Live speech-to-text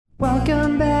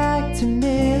Welcome back to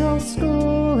middle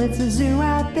school. It's a zoo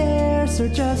out there, so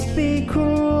just be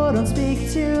cool. Don't speak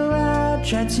too loud,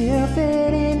 try to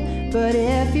fit in. But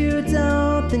if you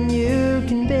don't, then you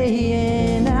can be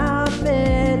an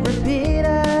outfit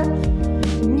repeater.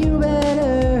 You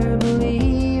better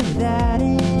believe that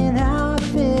an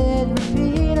outfit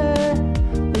repeater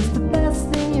is the best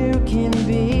thing you can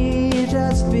be.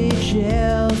 Just be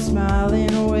chill, smile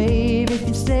and wave. If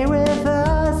you stay with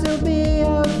us, you'll be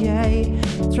okay.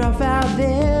 It's rough out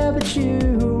there, but you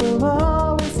will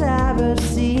always have a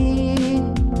seat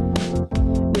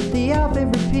with the outfit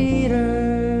repeaters.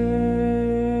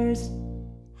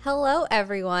 Hello,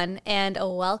 everyone, and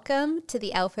welcome to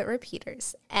the Outfit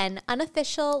Repeaters, an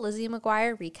unofficial Lizzie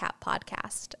McGuire recap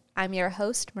podcast. I'm your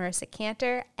host, Marisa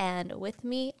Cantor, and with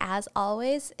me, as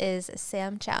always, is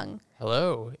Sam Chung.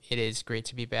 Hello, it is great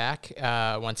to be back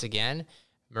once again.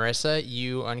 Marisa,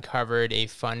 you uncovered a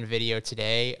fun video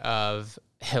today of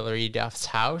Hilary Duff's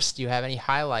house. Do you have any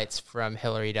highlights from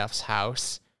Hilary Duff's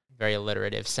house? Very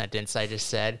alliterative sentence I just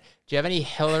said. Do you have any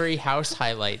Hilary house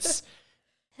highlights?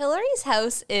 Hilary's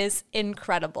house is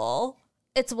incredible.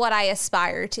 It's what I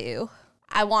aspire to.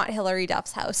 I want Hilary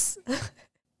Duff's house.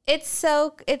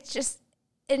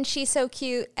 And she's so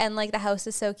cute, and like the house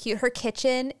is so cute. Her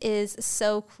kitchen is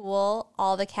so cool.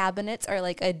 All the cabinets are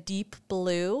like a deep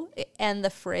blue, and the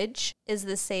fridge is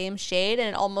the same shade, and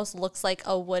it almost looks like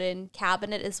a wooden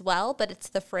cabinet as well, but it's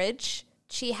the fridge.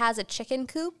 She has a chicken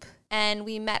coop, and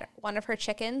we met one of her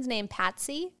chickens named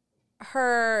Patsy.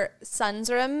 Her son's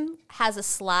room has a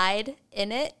slide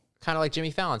in it. Kind of like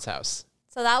Jimmy Fallon's house.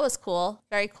 So that was cool.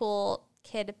 Very cool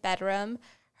kid bedroom.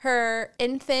 Her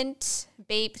infant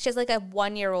babe, she has like a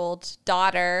 1-year-old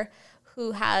daughter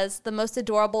who has the most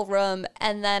adorable room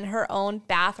and then her own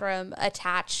bathroom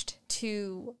attached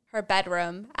to her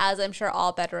bedroom, as I'm sure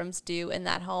all bedrooms do in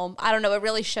that home. I don't know. It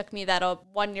really shook me that a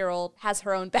 1-year-old has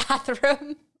her own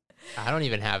bathroom. I don't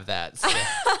even have that. So.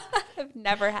 I've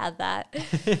never had that.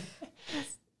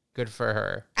 Good for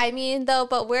her. I mean, though,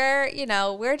 but we're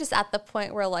just at the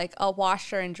point where like a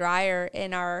washer and dryer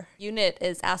in our unit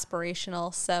is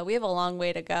aspirational. So we have a long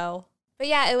way to go. But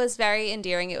yeah, it was very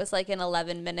endearing. It was like an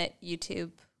 11-minute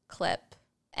YouTube clip.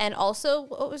 And also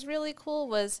what was really cool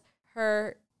was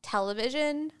her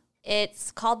television. It's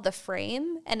called The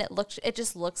Frame, and it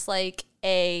just looks like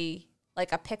a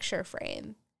picture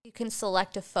frame. You can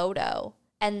select a photo,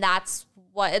 and that's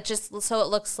what it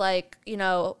looks like,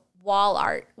 wall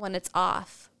art when it's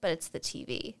off, but it's the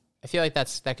TV. I feel like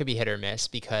that could be hit or miss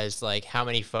because like how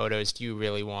many photos do you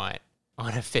really want on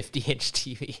a 50-inch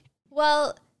TV?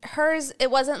 Well, hers, it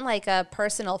wasn't like a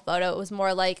personal photo. It was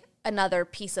more like another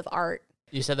piece of art.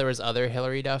 You said there was other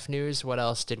Hilary Duff news. What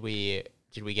else did we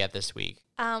get this week?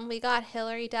 We got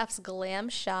Hilary Duff's glam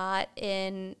shot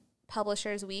in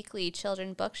Publishers Weekly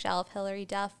Children's Bookshelf. Hilary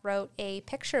Duff wrote a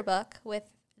picture book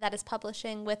that is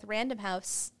publishing with Random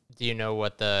House. Do you know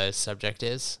what the subject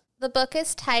is? The book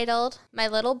is titled My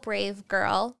Little Brave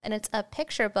Girl, and it's a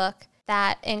picture book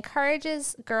that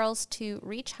encourages girls to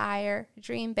reach higher,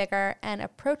 dream bigger, and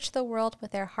approach the world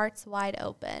with their hearts wide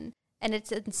open. And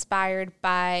it's inspired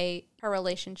by her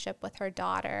relationship with her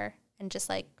daughter and just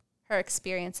like her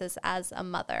experiences as a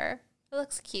mother. It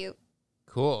looks cute.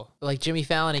 Cool. Like Jimmy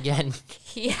Fallon again.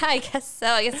 Yeah, I guess so.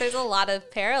 I guess there's a lot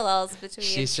of parallels between.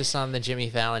 She's just on the Jimmy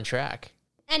Fallon track.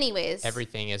 Anyways.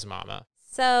 Everything is mama.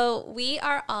 So we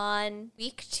are on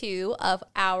week 2 of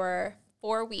our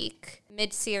 4-week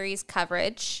mid-series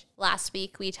coverage. Last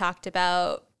week we talked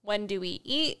about when do we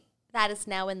eat. That is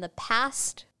now in the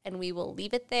past, and we will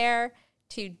leave it there.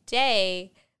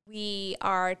 Today we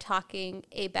are talking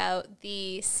about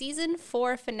the season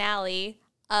 4 finale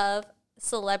of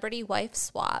Celebrity Wife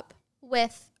Swap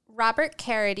with Robert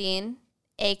Carradine,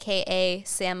 a.k.a.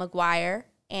 Sam McGuire,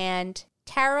 and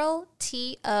Terrell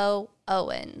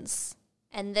Owens.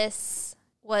 And this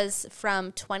was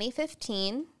from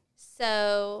 2015.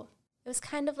 So it was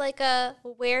kind of like a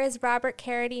where is Robert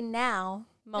Carradine now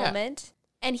moment.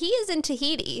 Yeah. And he is in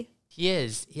Tahiti. He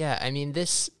is. Yeah. I mean,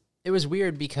 it was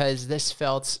weird because this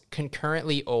felt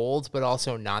concurrently old, but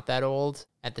also not that old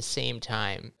at the same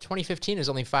time. 2015 is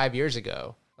only 5 years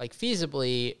ago. Like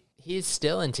feasibly, he's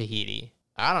still in Tahiti.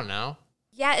 I don't know.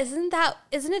 Yeah, isn't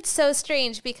it so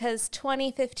strange because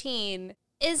 2015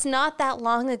 is not that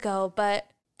long ago, but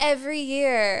every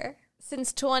year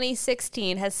since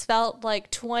 2016 has felt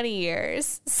like 20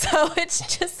 years. So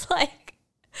it's just like,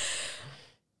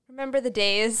 remember the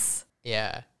days?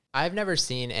 Yeah. I've never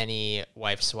seen any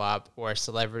wife swap or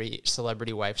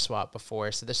celebrity wife swap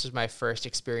before, so this was my first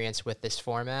experience with this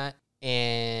format.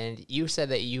 And you said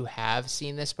that you have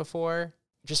seen this before.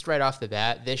 just right off the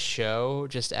bat, this show,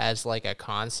 just as like a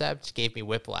concept, gave me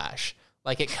whiplash.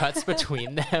 Like it cuts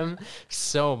between them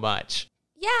so much.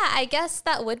 Yeah, I guess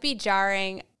that would be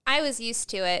jarring. I was used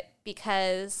to it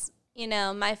because, you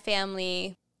know, my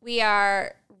family, we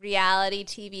are reality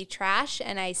TV trash,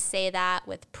 and I say that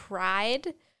with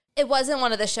pride. It wasn't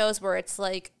one of the shows where it's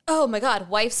like, oh my God,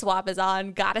 Wife Swap is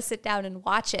on, gotta sit down and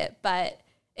watch it. But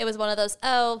it was one of those,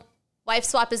 oh, Wife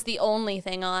Swap is the only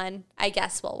thing on, I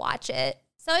guess we'll watch it.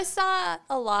 So I saw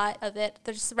a lot of it.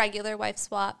 There's regular Wife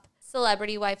Swap,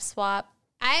 celebrity Wife Swap.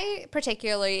 I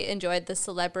particularly enjoyed the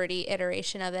celebrity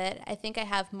iteration of it. I think I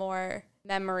have more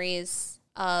memories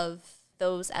of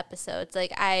those episodes.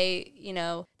 Like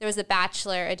there was a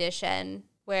Bachelor edition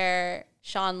where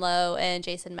Sean Lowe and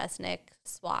Jason Mesnick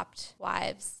swapped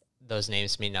wives. Those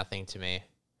names mean nothing to me.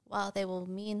 Well, they will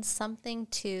mean something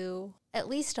to at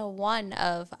least one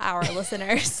of our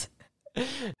listeners.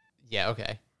 Yeah,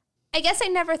 okay. I guess I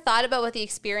never thought about what the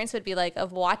experience would be like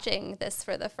of watching this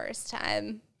for the first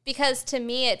time, because to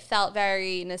me it felt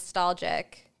very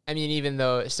nostalgic. I mean,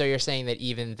 so you're saying that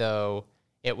even though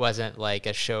it wasn't like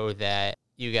a show that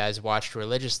you guys watched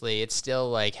religiously, it still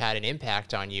like had an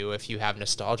impact on you if you have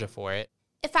nostalgia for it.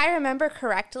 If I remember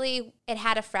correctly, it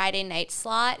had a Friday night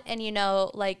slot, and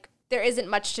there isn't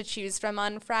much to choose from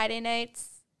on Friday nights.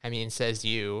 I mean, says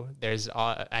you. There's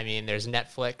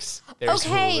Netflix. There's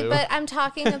okay, Hulu. But I'm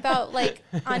talking about like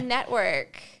on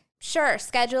network. Sure,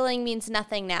 scheduling means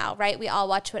nothing now, right? We all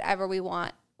watch whatever we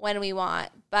want, when we want.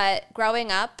 But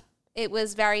growing up, it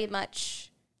was very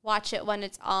much watch it when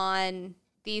it's on.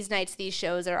 These nights, these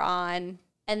shows are on.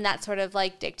 And that sort of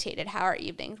like dictated how our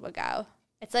evenings would go.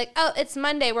 It's like, oh, it's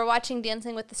Monday. We're watching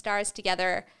Dancing with the Stars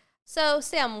together. So,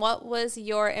 Sam, what was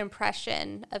your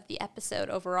impression of the episode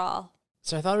overall?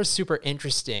 So I thought it was super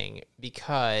interesting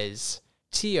because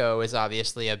T.O. is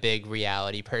obviously a big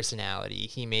reality personality.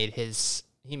 He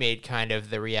made kind of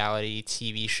the reality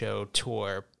TV show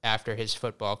tour after his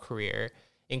football career,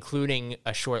 including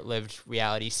a short-lived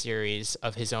reality series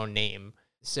of his own name.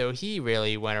 So he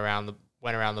really went around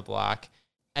the block.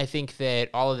 I think that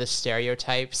all of the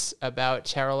stereotypes about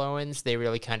Terrell Owens, they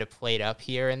really kind of played up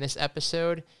here in this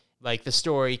episode. Like the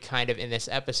story kind of in this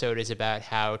episode is about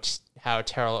how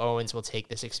Terrell Owens will take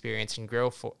this experience and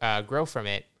grow from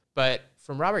it. But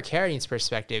from Robert Carradine's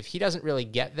perspective, he doesn't really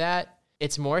get that.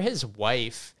 It's more his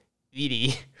wife,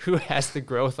 Edie, who has the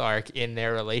growth arc in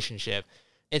their relationship.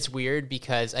 It's weird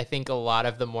because I think a lot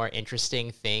of the more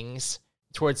interesting things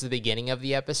towards the beginning of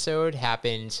the episode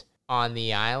happened on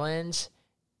the island,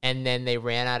 and then they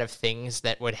ran out of things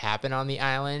that would happen on the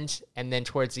island. And then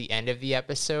towards the end of the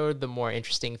episode, the more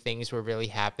interesting things were really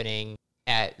happening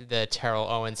at the Terrell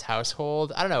Owens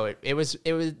household. I don't know. It was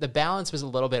the balance was a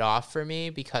little bit off for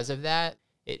me because of that.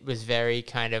 It was very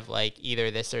kind of like either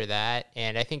this or that.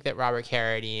 And I think that Robert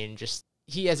Carradine, just,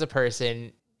 he as a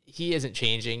person, he isn't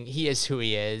changing. He is who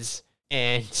he is.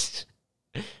 And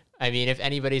I mean, if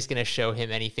anybody's going to show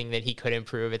him anything that he could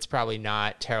improve, it's probably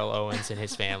not Terrell Owens and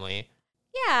his family.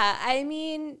 Yeah, I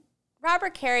mean,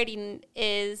 Robert Carradine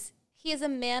he is a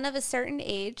man of a certain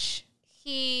age.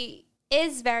 He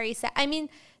is very sad. I mean,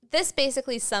 this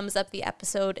basically sums up the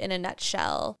episode in a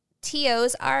nutshell.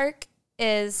 T.O.'s arc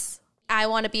is, I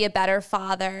want to be a better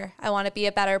father. I want to be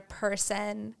a better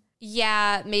person.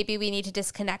 Yeah, maybe we need to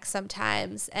disconnect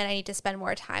sometimes, and I need to spend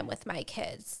more time with my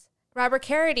kids. Robert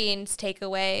Carradine's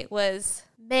takeaway was,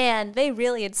 man, they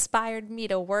really inspired me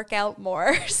to work out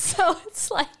more. So it's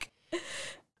like,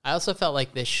 I also felt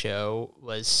like this show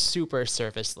was super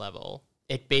surface level.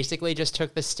 It basically just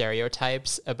took the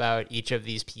stereotypes about each of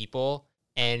these people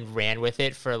and ran with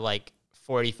it for like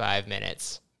 45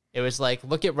 minutes. It was like,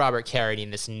 look at Robert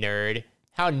Carradine, this nerd.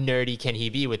 How nerdy can he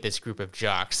be with this group of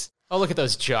jocks? Oh, look at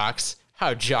those jocks.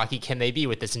 How jockey can they be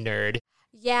with this nerd?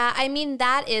 Yeah, I mean,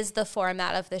 that is the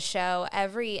format of the show.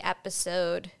 Every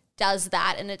episode does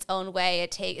that in its own way.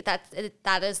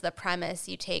 That is the premise.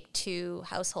 You take two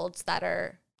households that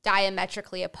are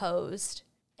diametrically opposed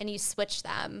and you switch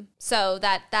them. So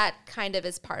that kind of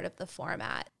is part of the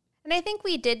format. And I think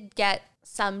we did get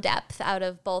some depth out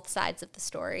of both sides of the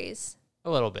stories. A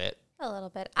little bit.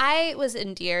 I was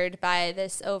endeared by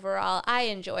this overall. I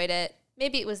enjoyed it.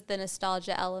 Maybe it was the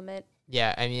nostalgia element.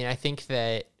 Yeah, I mean, I think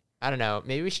that, I don't know,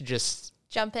 maybe we should just...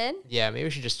 Jump in? Yeah, maybe we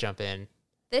should just jump in.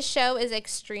 This show is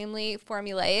extremely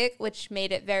formulaic, which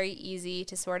made it very easy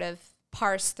to sort of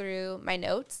parse through my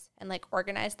notes and like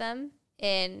organize them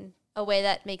in a way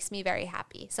that makes me very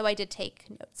happy. So I did take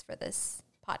notes for this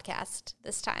podcast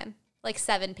this time, like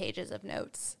 7 pages of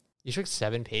notes. You took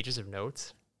 7 pages of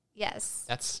notes? Yes.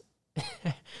 That's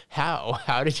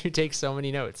how did you take so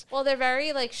many notes? Well, they're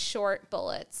very like short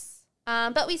bullets.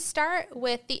 But we start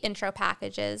with the intro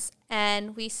packages,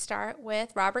 and we start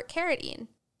with Robert Carradine.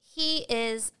 He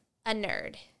is a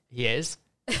nerd. He is?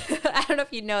 I don't know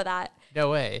if you know that.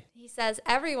 No way. He says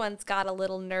everyone's got a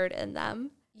little nerd in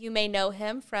them. You may know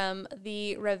him from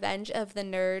the Revenge of the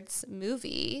Nerds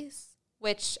movies,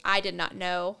 which I did not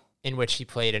know. In which he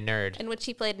played a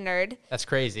nerd. That's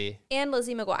crazy. And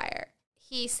Lizzie McGuire.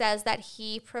 He says that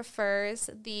he prefers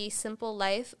the simple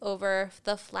life over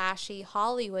the flashy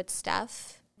Hollywood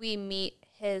stuff. We meet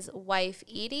his wife,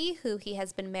 Edie, who he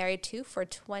has been married to for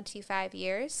 25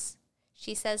 years.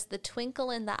 She says the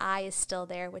twinkle in the eye is still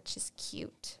there, which is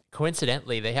cute.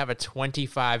 Coincidentally, they have a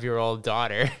 25-year-old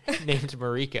daughter named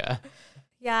Marika.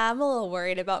 Yeah, I'm a little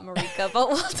worried about Marika, but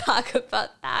we'll talk about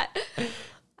that.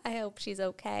 I hope she's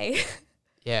okay.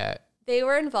 Yeah. They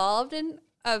were involved in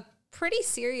a pretty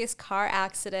serious car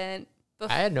accident.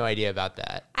 I had no idea about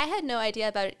that. I had no idea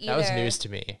about it either. That was news to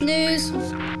me. News.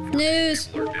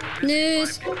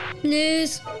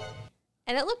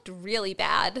 And it looked really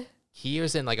bad. He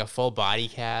was in like a full body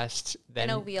cast. Then,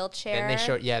 in a wheelchair. Then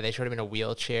they showed him in a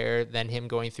wheelchair. Then him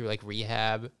going through like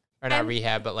rehab. Or not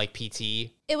rehab, but like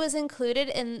PT. It was included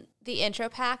in the intro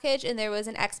package, and there was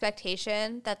an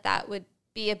expectation that that would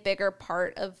be a bigger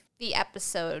part of the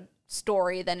episode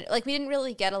story than, like, we didn't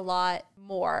really get a lot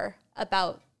more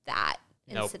about that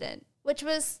incident, which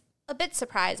was a bit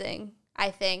surprising, I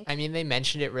think. I mean, they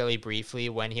mentioned it really briefly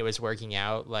when he was working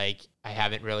out. Like, I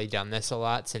haven't really done this a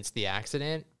lot since the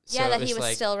accident. Yeah, so that he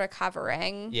was still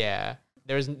recovering. Yeah.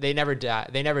 They never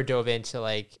dove into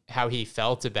like how he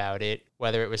felt about it,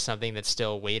 whether it was something that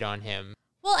still weighed on him.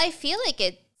 Well, I feel like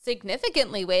it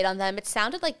significantly weighed on them. It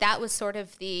sounded like that was sort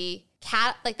of the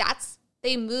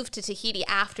they moved to Tahiti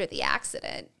after the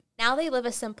accident. Now they live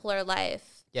a simpler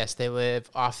life. Yes, they live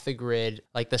off the grid,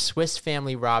 like the Swiss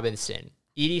Family Robinson.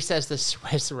 Edie says the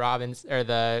Swiss Robinson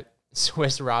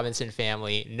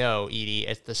family. No, Edie,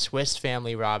 it's the Swiss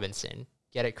Family Robinson.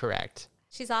 Get it correct.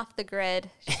 She's off the grid.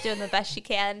 She's doing the best she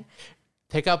can.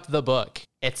 Pick up the book.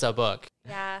 It's a book.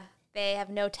 Yeah. They have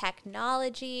no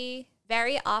technology.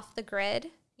 Very off the grid.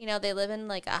 You know, they live in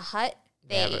like a hut.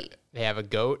 They have a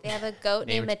goat. They have a goat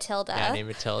named Matilda. Yeah, named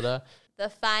Matilda. The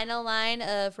final line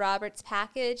of Robert's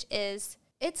package is,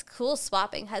 "It's cool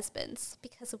swapping husbands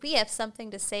because we have something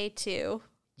to say too."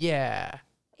 Yeah.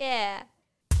 Yeah.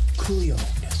 Coolio.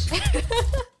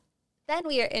 Then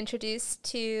we are introduced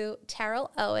to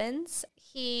Terrell Owens.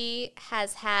 He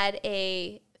has had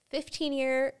a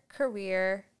 15-year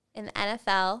career in the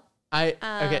NFL.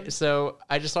 Okay, so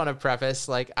I just want to preface,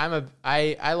 like,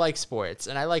 I like sports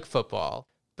and I like football,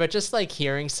 but just like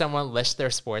hearing someone list their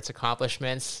sports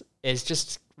accomplishments is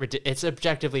just, it's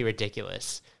objectively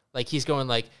ridiculous. Like, he's going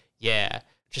like, yeah,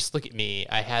 just look at me.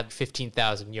 I had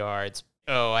 15,000 yards.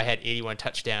 Oh, I had 81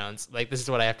 touchdowns. Like, this is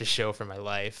what I have to show for my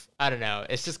life. I don't know.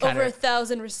 It's just kind of over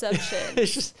 1,000 receptions.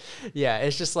 It's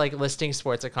just like listing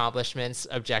sports accomplishments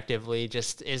objectively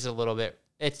just is a little bit,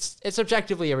 it's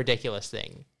objectively a ridiculous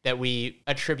thing that we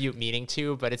attribute meaning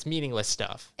to, but it's meaningless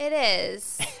stuff. It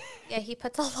is. Yeah, he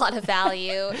puts a lot of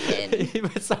value in. He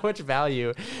puts so much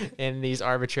value in these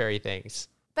arbitrary things.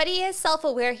 But he is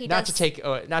self-aware. Not to take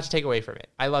away from it.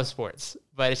 I love sports,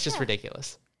 but it's just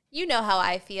ridiculous. You know how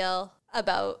I feel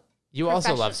about. You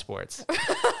also love sports.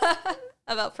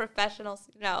 About professionals,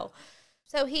 no.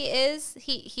 So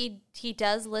he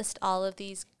does list all of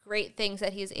these great things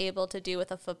that he's able to do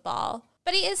with a football.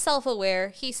 But he is self-aware.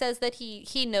 He says that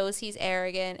he knows he's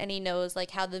arrogant, and he knows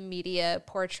like how the media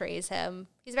portrays him.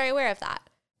 He's very aware of that.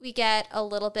 We get a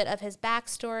little bit of his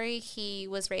backstory. He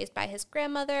was raised by his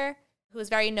grandmother, who was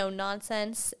very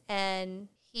no-nonsense, and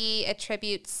he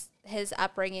attributes his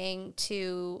upbringing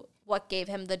to what gave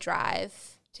him the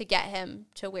drive to get him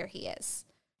to where he is.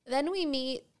 Then we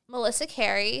meet Melissa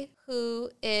Carey, who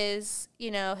is,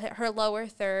 her lower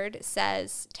third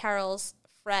says Terrell's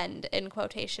friend in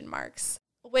quotation marks,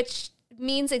 which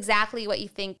means exactly what you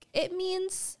think it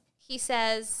means. He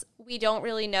says, "We don't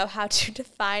really know how to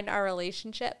define our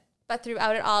relationship, but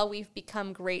throughout it all, we've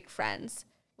become great friends."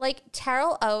 Like,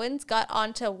 Terrell Owens got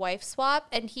onto Wife Swap,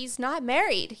 and he's not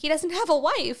married. He doesn't have a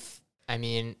wife. I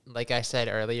mean, like I said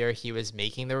earlier, he was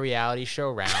making the reality show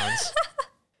rounds,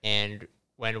 and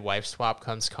when Wife Swap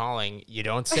comes calling, you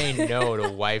don't say no to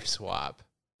Wife Swap.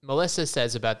 Melissa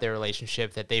says about their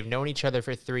relationship that they've known each other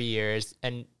for 3 years,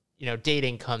 and,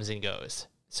 dating comes and goes.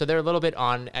 So they're a little bit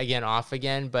on again, off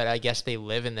again, but I guess they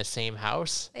live in the same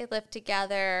house. They live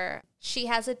together. She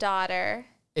has a daughter.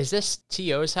 Is this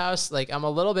T.O.'s house? Like, I'm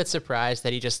a little bit surprised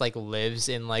that he just, like, lives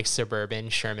in, like, suburban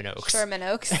Sherman Oaks. Sherman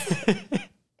Oaks.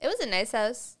 It was a nice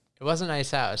house. It was a nice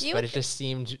house, but it just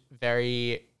seemed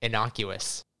very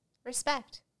innocuous.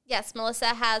 Respect. Yes,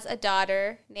 Melissa has a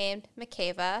daughter named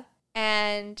Makeva,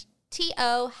 and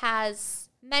T.O. has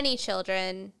many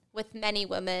children with many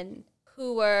women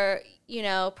who were,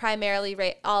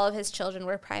 primarily, all of his children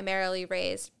were primarily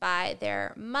raised by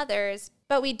their mothers.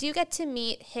 But we do get to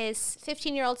meet his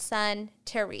 15-year-old son,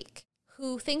 Tariq,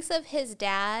 who thinks of his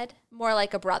dad more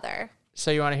like a brother.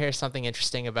 So you want to hear something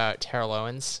interesting about Terrell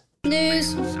Owens?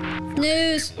 News.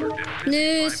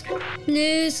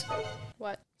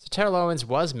 What? So Terrell Owens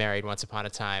was married once upon a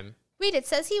time. Wait, it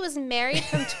says he was married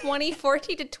from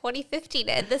 2014 to 2015,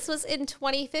 and this was in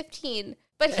 2015.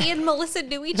 But he and Melissa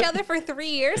knew each other for 3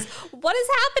 years? What is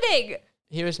happening?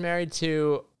 He was married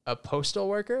to a postal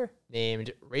worker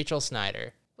named Rachel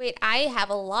Snyder. Wait, I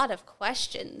have a lot of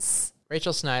questions.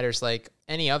 Rachel Snyder's like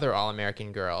any other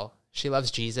all-American girl. She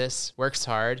loves Jesus, works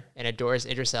hard, and adores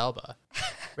Idris Elba.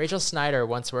 Rachel Snyder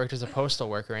once worked as a postal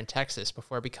worker in Texas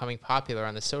before becoming popular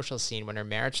on the social scene when her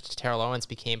marriage to Terrell Owens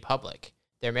became public.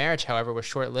 Their marriage, however, was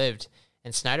short-lived,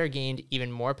 and Snyder gained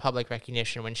even more public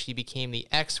recognition when she became the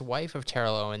ex-wife of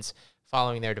Terrell Owens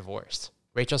following their divorce.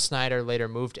 Rachel Snyder later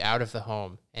moved out of the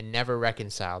home and never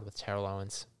reconciled with Terrell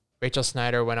Owens. Rachel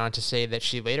Snyder went on to say that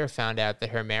she later found out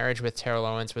that her marriage with Terrell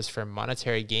Owens was for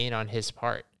monetary gain on his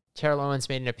part. Terrell Owens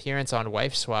made an appearance on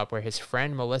Wife Swap where his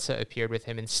friend Melissa appeared with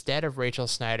him instead of Rachel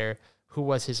Snyder, who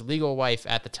was his legal wife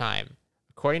at the time.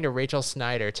 According to Rachel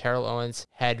Snyder, Terrell Owens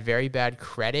had very bad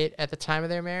credit at the time of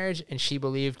their marriage, and she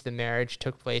believed the marriage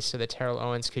took place so that Terrell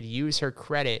Owens could use her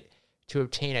credit to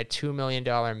obtain a $2 million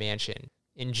mansion.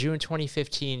 In June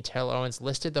 2015, Terrell Owens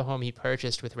listed the home he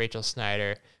purchased with Rachel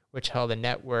Snyder, which held a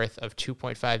net worth of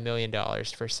 $2.5 million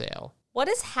for sale. What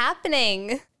is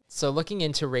happening? So looking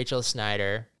into Rachel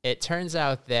Snyder, it turns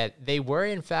out that they were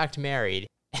in fact married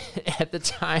at the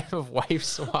time of Wife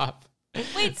Swap.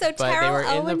 Wait, so but Terrell they were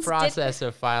Owens in the process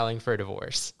of filing for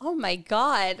divorce. Oh my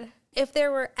God. If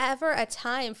there were ever a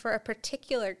time for a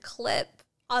particular clip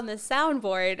on the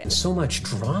soundboard. So much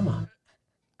drama.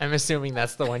 I'm assuming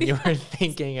that's the one you were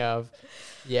thinking of.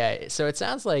 Yeah, so it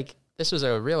sounds like this was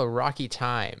a real rocky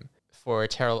time for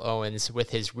Terrell Owens with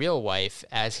his real wife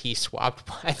as he swapped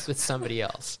wives with somebody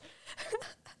else.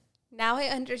 Now I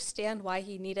understand why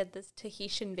he needed this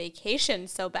Tahitian vacation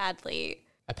so badly.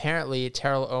 Apparently,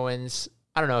 Terrell Owens,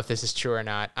 I don't know if this is true or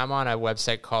not. I'm on a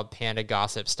website called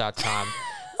pandagossips.com.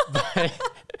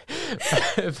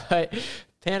 but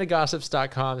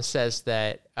pandagossips.com says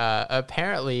that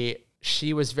apparently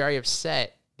she was very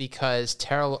upset because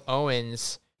Terrell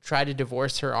Owens tried to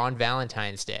divorce her on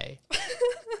Valentine's Day.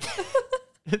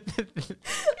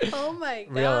 Oh my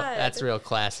God. That's real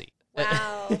classy.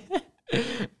 Wow.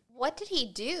 What did he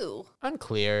do?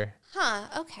 Unclear. Huh,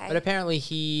 okay. But apparently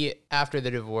he, after the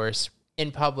divorce,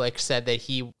 in public said that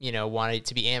he, wanted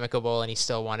to be amicable and he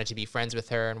still wanted to be friends with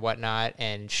her and whatnot,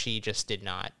 and she just did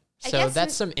not. So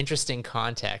that's some interesting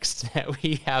context that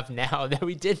we have now that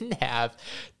we didn't have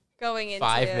going into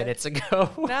 5 minutes ago.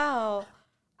 No.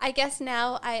 I guess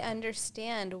now I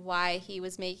understand why he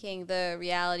was making the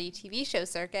reality TV show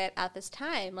circuit at this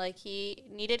time. Like, he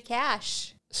needed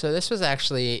cash. So this was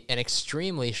actually an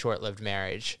extremely short-lived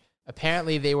marriage.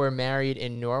 Apparently, they were married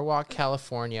in Norwalk,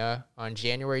 California on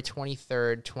January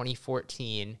 23rd,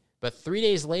 2014. But 3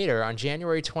 days later, on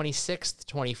January 26th,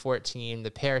 2014,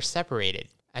 the pair separated.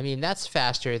 I mean, that's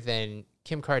faster than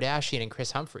Kim Kardashian and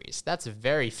Chris Humphries. That's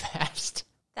very fast.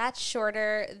 That's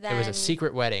shorter than... It was a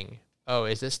secret wedding. Oh,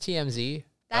 is this TMZ?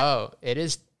 Oh, it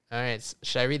is. All right.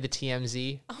 Should I read the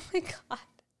TMZ? Oh, my God.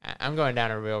 I'm going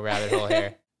down a real rabbit hole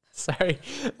here. Sorry.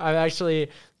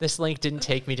 This link didn't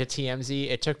take me to TMZ.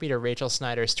 It took me to Rachel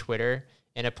Snyder's Twitter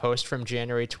in a post from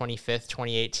January 25th,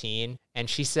 2018. And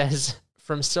she says,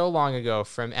 from so long ago,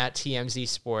 from @TMZ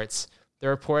Sports, the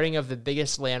reporting of the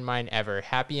biggest landmine ever.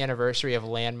 Happy anniversary of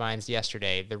landmines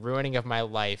yesterday. The ruining of my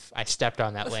life. I stepped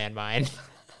on that landmine.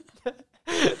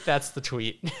 That's the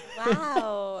tweet.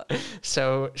 Wow.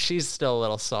 So she's still a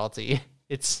little salty,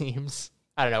 it seems.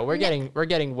 I don't know. We're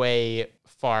getting way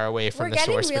far away from the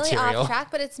source material. We're getting really off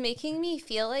track, but it's making me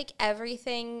feel like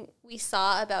everything we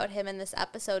saw about him in this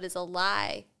episode is a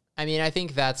lie. I mean, I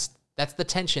think that's the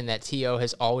tension that T.O.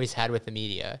 has always had with the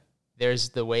media. There's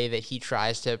the way that he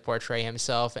tries to portray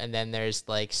himself, and then there's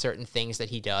like certain things that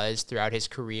he does throughout his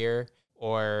career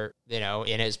or,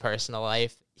 in his personal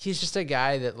life. He's just a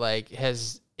guy that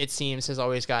has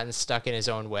always gotten stuck in his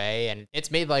own way, and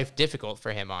it's made life difficult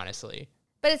for him, honestly.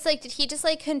 But it's like, did he just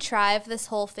contrive this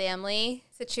whole family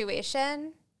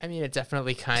situation? I mean, it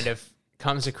definitely kind of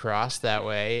comes across that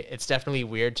way. It's definitely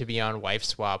weird to be on Wife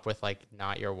Swap with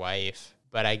not your wife,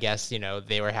 but I guess,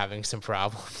 they were having some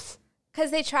problems.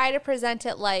 Because they try to present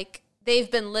it like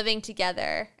they've been living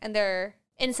together and they're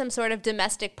in some sort of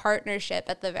domestic partnership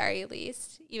at the very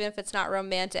least, even if it's not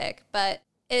romantic. But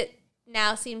it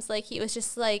now seems like he was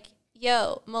just like,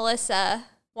 yo, Melissa,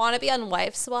 want to be on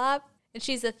Wife Swap? And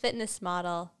she's a fitness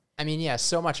model. I mean, yeah,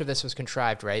 so much of this was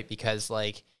contrived, right? Because,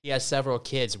 like, he has several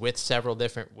kids with several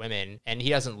different women, and he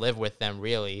doesn't live with them,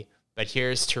 really. But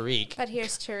here's Tariq.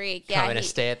 Yeah, coming to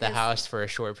stay at the house for a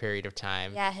short period of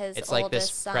time. Yeah, his It's oldest like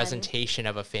this son. presentation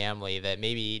of a family that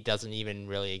maybe doesn't even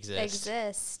really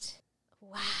exist.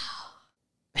 Wow.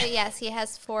 But yes, he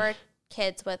has 4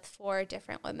 kids with 4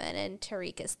 different women, and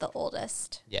Tariq is the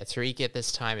oldest. Yeah, Tariq at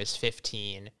this time is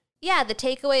 15. Yeah, the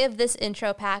takeaway of this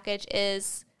intro package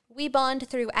is we bond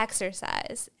through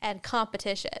exercise and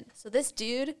competition. So this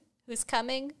dude who's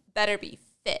coming better be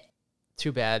fit.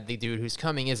 Too bad the dude who's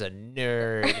coming is a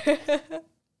nerd.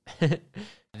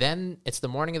 Then it's the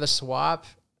morning of the swap.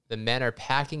 The men are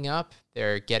packing up.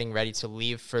 They're getting ready to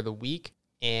leave for the week.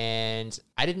 And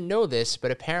I didn't know this,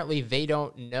 but apparently they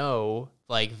don't know,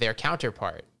 like, their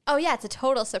counterpart. Oh, yeah, it's a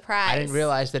total surprise. I didn't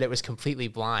realize that it was completely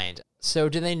blind. So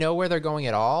do they know where they're going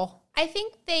at all? I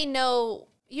think they know,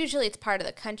 usually it's part of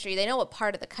the country. They know what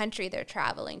part of the country they're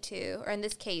traveling to, or in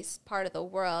this case, part of the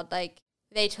world. Like,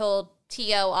 they told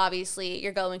T.O., obviously,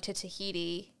 you're going to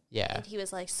Tahiti. Yeah. And he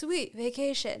was like, sweet,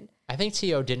 vacation. I think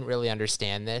T.O. didn't really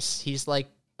understand this. He's like,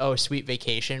 oh, sweet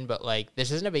vacation, but, like, this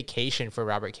isn't a vacation for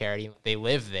Robert Carradine. They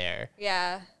live there.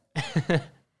 Yeah. So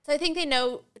I think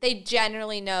they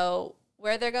generally know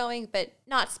where they're going, but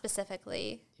not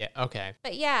specifically. Yeah, okay.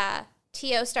 But yeah,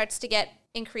 T.O. starts to get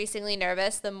increasingly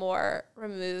nervous the more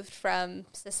removed from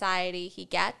society he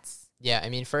gets. Yeah, I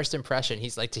mean, first impression,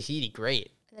 he's like, Tahiti,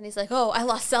 great. And then he's like, oh, I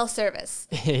lost cell service.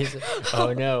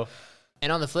 Oh, no.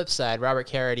 And on the flip side, Robert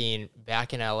Carradine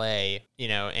back in LA, you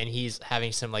know, and he's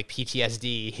having some like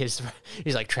PTSD. He's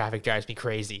like, traffic drives me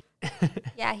crazy.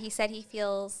 Yeah, he said he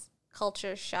feels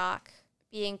culture shock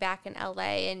being back in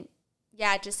LA. And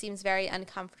yeah, it just seems very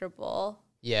uncomfortable.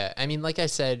 Yeah, I mean, like I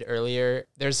said earlier,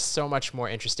 there's so much more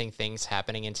interesting things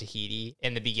happening in Tahiti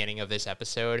in the beginning of this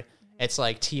episode. It's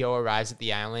like T.O. arrives at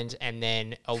the island, and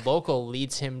then a local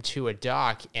leads him to a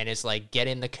dock and is like, get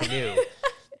in the canoe.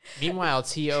 Meanwhile,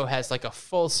 T.O. has like a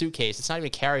full suitcase. It's not even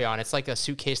carry-on. It's like a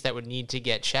suitcase that would need to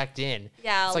get checked in.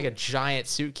 Yeah. It's like a giant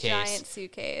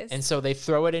suitcase. And so they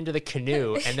throw it into the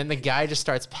canoe, and then the guy just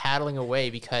starts paddling away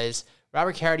because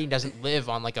Robert Carradine doesn't live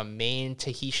on like a main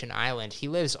Tahitian island. He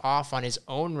lives off on his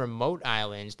own remote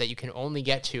island that you can only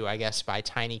get to, I guess, by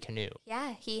tiny canoe.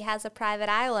 Yeah, he has a private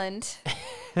island.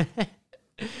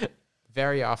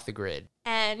 Very off the grid.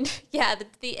 And yeah,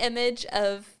 the image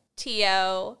of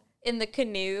T.O. in the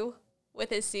canoe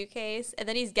with his suitcase, and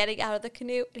then he's getting out of the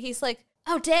canoe, and he's like,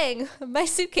 oh, dang, my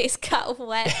suitcase got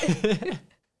wet.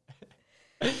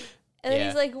 And then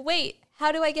he's like, wait,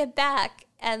 how do I get back?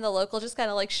 And the local just kind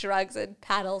of like shrugs and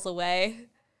paddles away.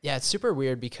 Yeah, it's super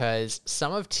weird because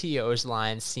some of T.O.'s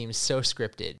lines seem so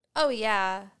scripted. Oh,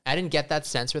 yeah. I didn't get that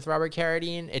sense with Robert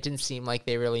Carradine. It didn't seem like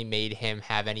they really made him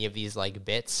have any of these like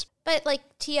bits. But like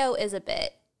T.O. is a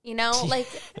bit, you know? Like,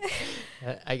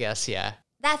 I guess, yeah.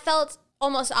 That felt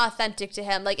almost authentic to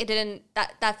him. Like it didn't,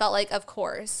 that felt like, of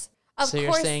course. So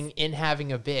you're saying in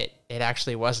having a bit, it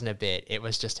actually wasn't a bit. It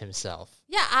was just himself.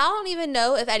 Yeah, I don't even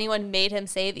know if anyone made him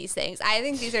say these things. I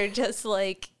think these are just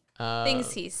like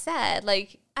things he said.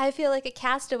 Like, I feel like a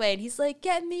castaway, and he's like,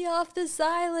 get me off this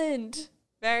island.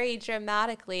 Very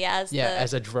dramatically as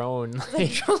a drone. The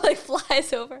drone like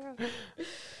flies over him.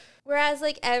 Whereas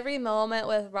like every moment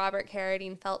with Robert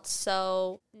Carradine felt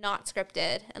so not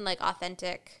scripted and like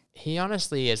authentic. He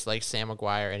honestly is like Sam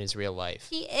Maguire in his real life.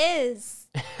 He is.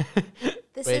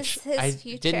 This Which is his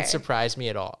future. Didn't surprise me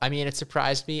at all. I mean, it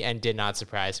surprised me and did not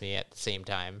surprise me at the same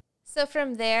time. So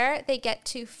from there, they get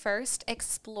to first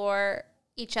explore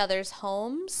each other's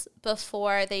homes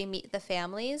before they meet the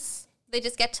families. They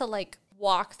just get to like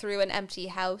walk through an empty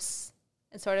house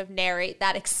and sort of narrate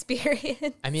that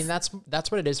experience. I mean, that's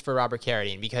what it is for Robert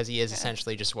Carradine, because he is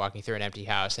essentially just walking through an empty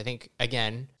house. I think,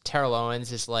 again, Terrell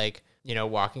Owens is like, you know,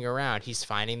 walking around. He's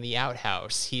finding the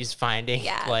outhouse. He's finding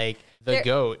like the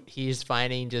goat. He's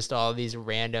finding just all these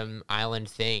random island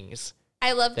things.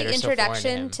 I love the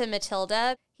introduction to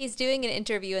Matilda. He's doing an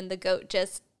interview and the goat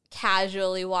just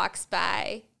casually walks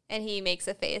by and he makes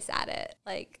a face at it.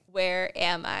 Like, where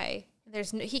am I?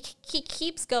 He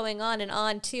keeps going on and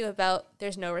on too about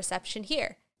there's no reception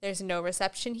here. There's no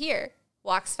reception here.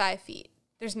 Walks 5 feet.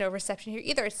 There's no reception here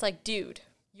either. It's like, dude,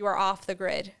 you are off the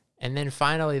grid. And then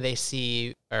finally they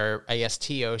see, or I guess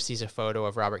T.O. sees a photo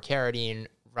of Robert Carradine.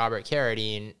 Robert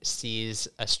Carradine sees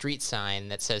a street sign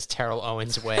that says Terrell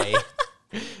Owens Way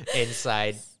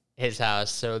inside his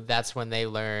house. So that's when they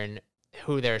learn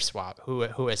who has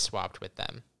swapped with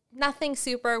them. Nothing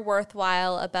super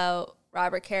worthwhile about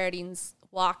Robert Carradine's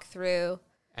walkthrough.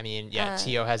 I mean, yeah,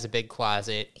 T.O. has a big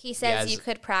closet. He says you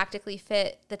could practically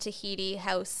fit the Tahiti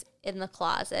house in the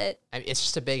closet. I mean, it's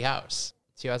just a big house.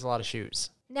 T.O. has a lot of shoes.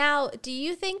 Now, do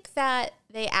you think that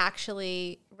they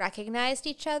actually recognized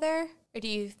each other? Or do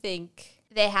you think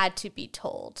they had to be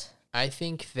told? I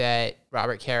think that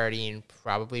Robert Carradine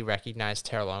probably recognized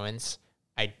Terrell Owens.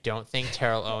 I don't think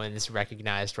Terrell Owens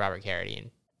recognized Robert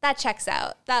Carradine. That checks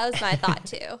out. That was my thought,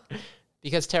 too.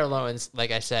 Because Terrell Owens,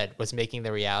 like I said, was making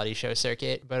the reality show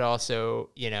circuit, but also,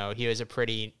 he was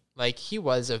he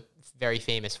was a very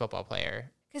famous football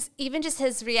player. Because even just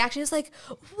his reaction was like,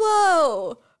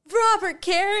 whoa, Robert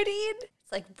Carradine?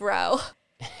 It's like, bro,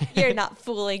 you're not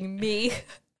fooling me.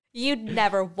 You'd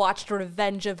never watched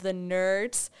Revenge of the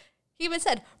Nerds. He even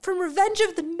said, from Revenge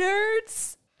of the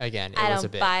Nerds? Again, I was a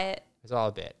don't bit. buy it. It was all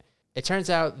a bit. It turns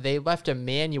out they left a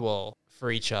manual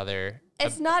for each other.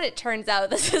 It's not, it turns out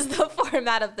this is the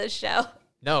format of this show.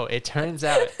 No, it turns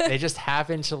out they just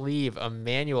happened to leave a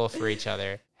manual for each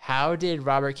other. How did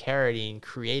Robert Carradine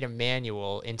create a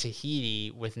manual in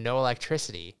Tahiti with no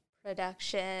electricity?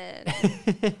 Production.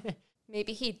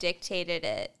 Maybe he dictated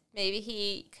it. Maybe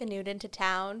he canoed into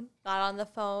town, got on the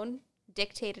phone,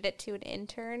 dictated it to an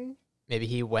intern. Maybe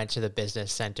he went to the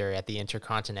business center at the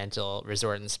Intercontinental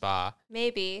Resort and Spa.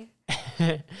 Maybe.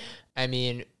 I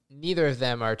mean, neither of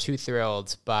them are too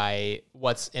thrilled by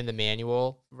what's in the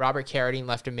manual. Robert Carradine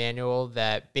left a manual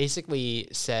that basically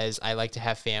says, I like to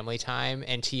have family time,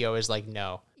 and T.O. is like,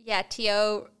 no. Yeah,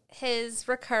 T.O., his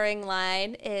recurring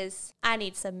line is, I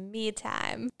need some me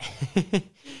time.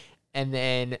 And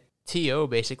then T.O.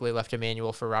 basically left a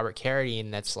manual for Robert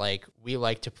Carradine that's like, we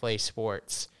like to play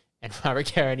sports. And Robert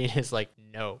Carradine is like,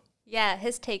 no. Yeah,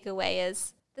 his takeaway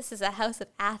is, this is a house of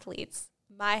athletes.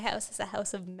 My house is a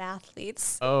house of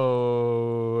mathletes.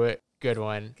 Oh, good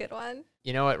one. Good one.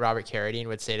 You know what Robert Carradine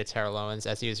would say to Terrell Owens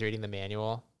as he was reading the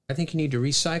manual? I think you need to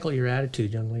recycle your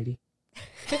attitude, young lady.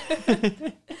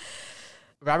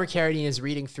 Robert Carradine is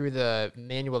reading through the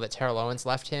manual that Terrell Owens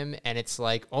left him, and it's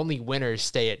like, only winners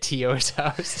stay at T.O.'s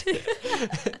house.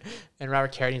 And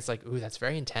Robert Carradine's like, ooh, that's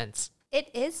very intense. It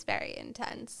is very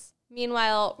intense.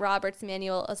 Meanwhile, Robert's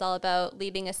manual is all about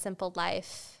leading a simple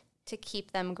life to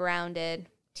keep them grounded.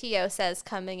 T.O. says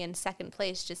coming in second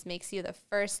place just makes you the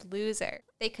first loser.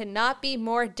 They could not be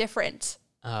more different.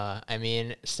 I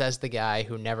mean, says the guy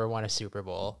who never won a Super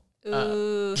Bowl.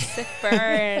 Ooh, sick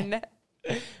burn.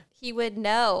 He would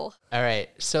know. All right.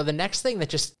 So the next thing that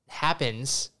just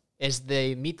happens is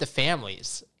they meet the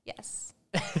families. Yes.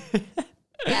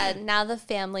 Yeah, now the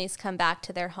families come back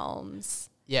to their homes.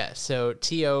 Yeah, so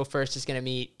T.O. first is going to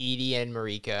meet Edie and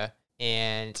Marika,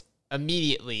 and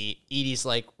immediately Edie's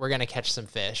like, we're going to catch some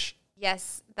fish.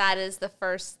 Yes, that is the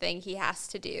first thing he has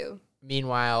to do.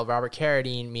 Meanwhile, Robert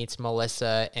Carradine meets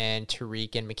Melissa and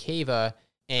Tariq and McKayva,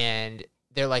 and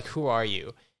they're like, who are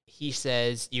you? He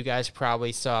says, you guys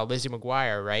probably saw Lizzie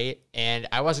McGuire, right? And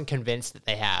I wasn't convinced that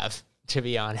they have, to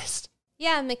be honest.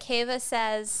 Yeah, McKayva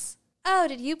says, oh,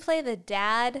 did you play the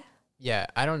dad? Yeah,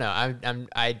 I don't know.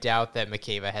 I doubt that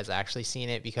McKayva has actually seen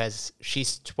it because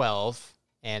she's 12,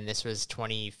 and this was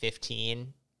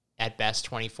 2015, at best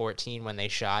 2014 when they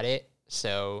shot it.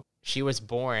 So she was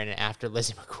born after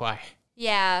Lizzie McGuire.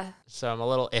 Yeah. So I'm a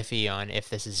little iffy on if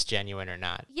this is genuine or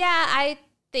not. Yeah, I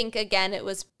think, again, it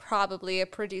was probably a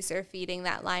producer feeding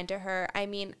that line to her. I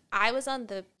mean, I was on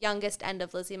the youngest end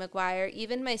of Lizzie McGuire.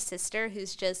 Even my sister,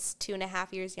 who's just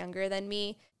 2.5 years younger than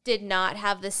me, did not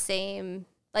have the same,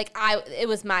 it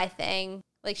was my thing.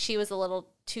 Like, she was a little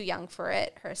too young for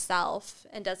it herself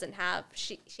and doesn't have,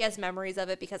 she has memories of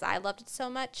it because I loved it so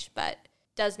much, but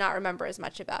does not remember as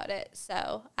much about it.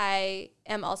 So I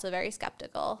am also very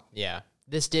skeptical. Yeah.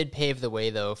 This did pave the way,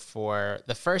 though, for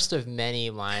the first of many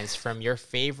lines from your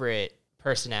favorite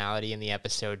personality in the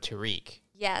episode, Tariq.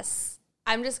 Yes.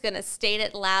 I'm just going to state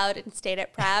it loud and state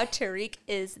it proud. Tariq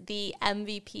is the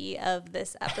MVP of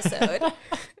this episode.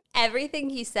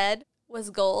 Everything he said was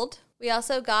gold. We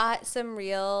also got some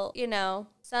real,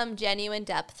 some genuine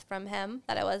depth from him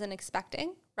that I wasn't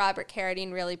expecting. Robert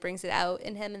Carradine really brings it out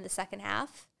in him in the second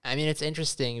half. I mean, it's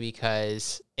interesting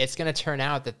because it's going to turn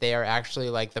out that they are actually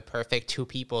like the perfect two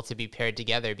people to be paired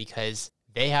together because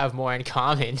they have more in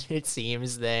common, it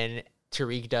seems, than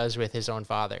Tariq does with his own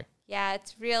father. Yeah,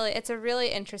 it's a really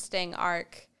interesting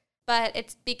arc, but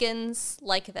it begins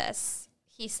like this.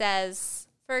 He says,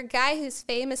 for a guy who's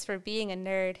famous for being a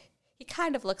nerd, he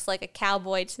kind of looks like a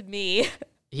cowboy to me.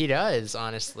 He does,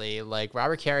 honestly. Like,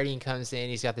 Robert Carradine comes in,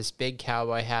 he's got this big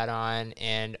cowboy hat on,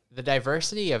 and the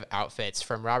diversity of outfits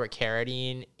from Robert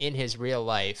Carradine in his real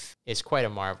life is quite a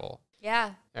marvel.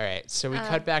 Yeah. All right, so we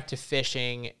cut back to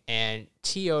fishing, and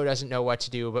T.O. doesn't know what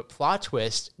to do, but plot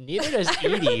twist, neither does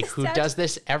Edie, who does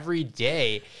this every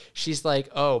day. She's like,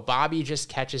 oh, Bobby just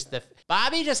catches the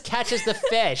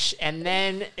fish, and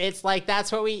then it's like,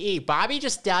 that's what we eat. Bobby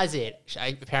just does it.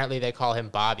 Apparently, they call him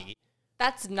Bobby.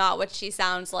 That's not what she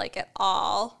sounds like at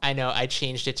all. I know, I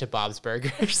changed it to Bob's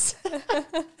Burgers.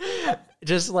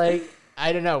 Just like,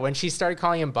 I don't know, when she started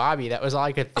calling him Bobby, that was all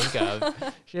I could think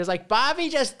of. She was like, Bobby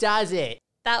just does it.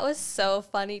 That was so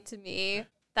funny to me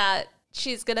that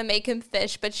she's going to make him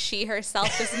fish, but she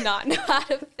herself does not know how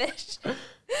to fish.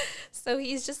 So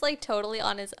he's just like totally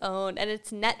on his own, and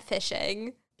it's net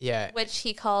fishing. Yeah. Which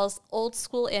he calls old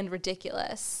school and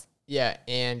ridiculous. Yeah,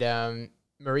 and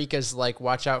Marika's like,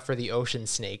 watch out for the ocean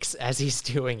snakes as he's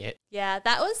doing it. Yeah,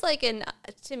 that was like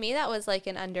to me, that was like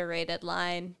an underrated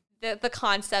line. The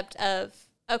concept of,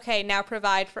 okay, now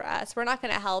provide for us. We're not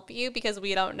going to help you because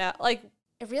we don't know. Like,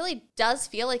 it really does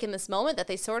feel like in this moment that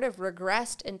they sort of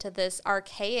regressed into this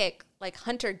archaic, like,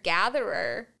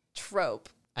 hunter-gatherer trope.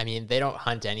 I mean, they don't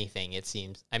hunt anything, it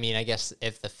seems. I mean, I guess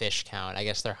if the fish count, I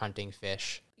guess they're hunting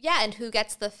fish. Yeah, and who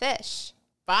gets the fish?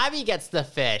 Bobby gets the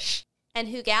fish. And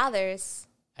who gathers?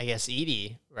 I guess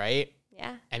Edie, right?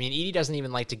 Yeah. I mean, Edie doesn't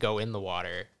even like to go in the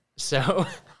water. So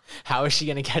how is she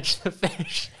going to catch the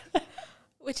fish?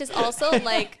 Which is also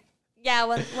like, yeah,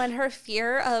 when her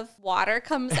fear of water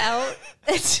comes out,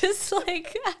 it's just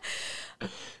like...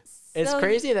 It's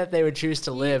crazy that they would choose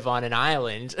to live on an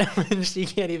island when she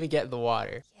can't even get in the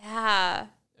water. Yeah.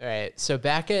 All right, so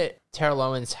back at Terrell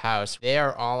Owens' house, they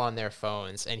are all on their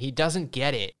phones, and he doesn't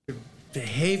get it. Your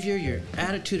behavior, your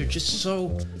attitude are just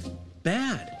so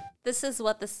bad. This is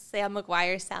what the Sam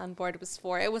Maguire soundboard was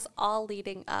for. It was all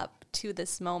leading up to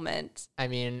this moment. I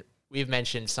mean, we've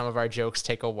mentioned some of our jokes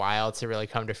take a while to really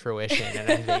come to fruition,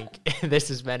 and I think this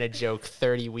has been a joke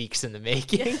 30 weeks in the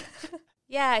making.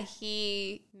 Yeah,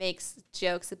 he makes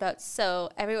jokes about, so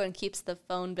everyone keeps the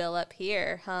phone bill up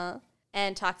here, huh?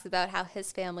 And talks about how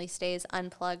his family stays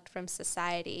unplugged from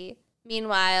society.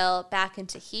 Meanwhile, back in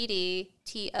Tahiti,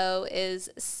 T.O. is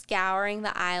scouring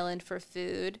the island for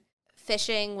food.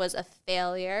 Fishing was a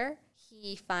failure.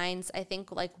 He finds, I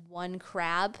think, like one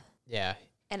crab. Yeah.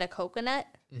 And a coconut.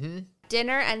 Mm-hmm.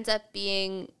 Dinner ends up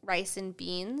being rice and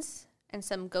beans and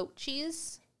some goat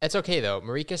cheese. It's okay, though.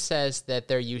 Marika says that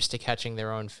they're used to catching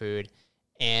their own food.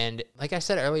 And like I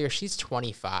said earlier, she's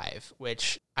 25,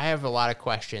 which I have a lot of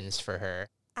questions for her.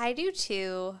 I do,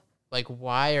 too. Like,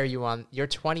 why are you're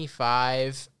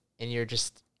 25 and you're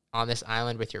just on this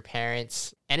island with your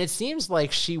parents? And it seems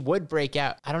like she would break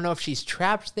out. I don't know if she's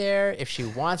trapped there, if she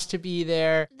wants to be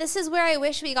there. This is where I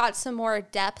wish we got some more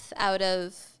depth out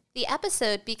of the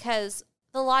episode, because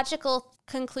the logical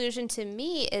conclusion to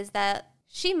me is that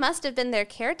she must have been their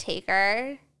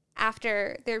caretaker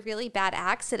after their really bad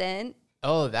accident.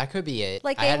 Oh, that could be it.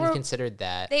 Like, I hadn't considered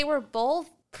that. They were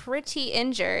both pretty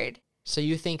injured. So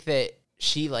you think that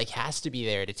she like has to be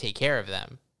there to take care of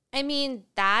them? I mean,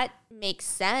 that makes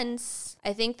sense.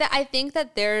 I think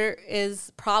that there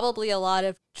is probably a lot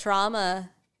of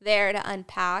trauma there to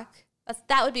unpack.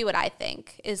 That would be what I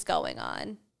think is going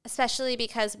on, especially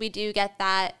because we do get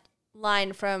that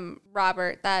line from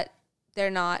Robert that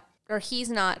he's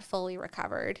not fully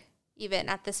recovered even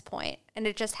at this point, and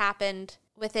it just happened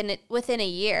within a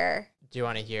year. Do you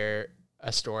want to hear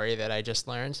a story that I just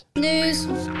learned? News.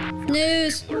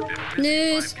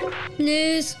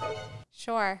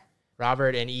 Sure.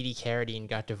 Robert and Edie Carradine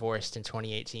got divorced in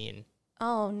 2018.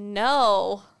 Oh,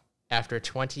 no. After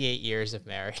 28 years of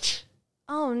marriage.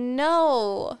 Oh,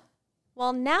 no.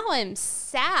 Well, now I'm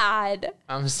sad.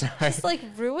 I'm sorry. Just like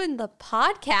ruined the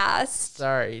podcast.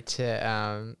 Sorry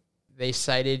they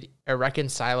cited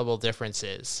irreconcilable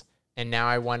differences. And now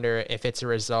I wonder if it's a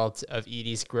result of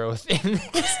Edie's growth in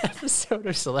this episode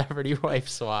of Celebrity Wife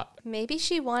Swap. Maybe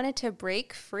she wanted to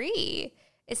break free.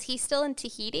 Is he still in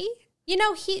Tahiti? He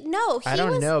I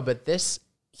don't know, but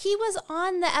he was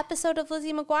on the episode of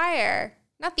Lizzie McGuire.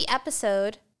 Not the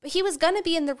episode, but he was going to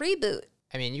be in the reboot.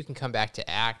 I mean, you can come back to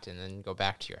act and then go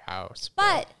back to your house.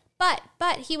 But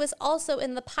he was also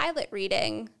in the pilot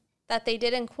reading that they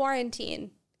did in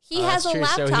quarantine. He has a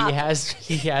laptop. So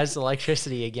he has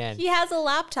electricity again. He has a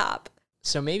laptop.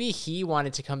 So maybe he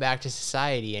wanted to come back to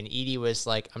society, and Edie was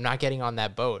like, I'm not getting on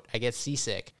that boat. I get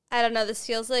seasick. I don't know. This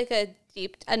feels like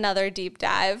another deep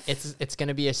dive. It's going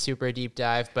to be a super deep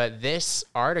dive, but this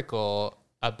article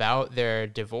about their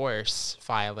divorce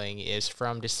filing is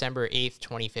from December 8th,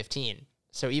 2015.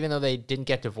 So even though they didn't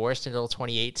get divorced until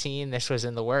 2018, this was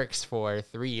in the works for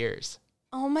 3 years.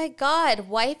 Oh my God,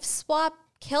 wife swap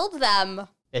killed them.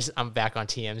 I'm back on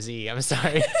TMZ. I'm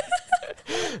sorry.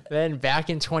 Then back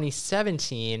in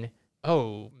 2017,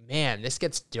 oh man, this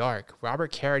gets dark.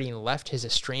 Robert Carradine left his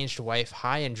estranged wife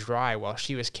high and dry while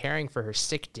she was caring for her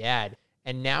sick dad,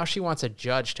 and now she wants a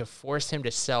judge to force him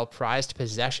to sell prized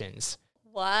possessions.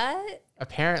 What?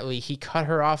 Apparently, he cut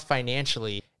her off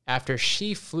financially after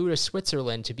she flew to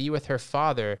Switzerland to be with her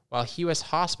father while he was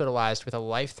hospitalized with a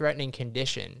life-threatening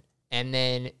condition. And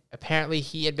then apparently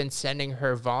he had been sending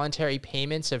her voluntary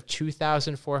payments of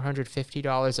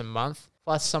 $2,450 a month,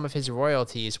 plus some of his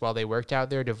royalties while they worked out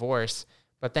their divorce.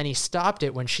 But then he stopped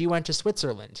it when she went to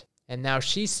Switzerland. And now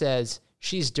she says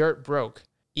she's dirt broke.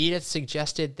 Edith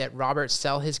suggested that Robert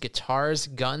sell his guitars,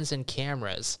 guns, and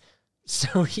cameras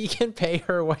so he can pay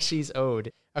her what she's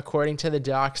owed. According to the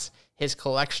docs, his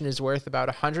collection is worth about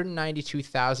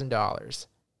 $192,000.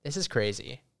 This is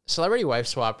crazy. Celebrity Wife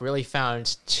Swap really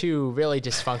found two really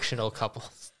dysfunctional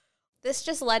couples. This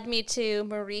just led me to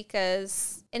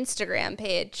Marika's Instagram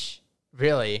page.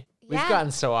 Really? We've Yeah.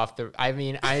 gotten so off the... I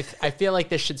mean, I feel like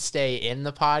this should stay in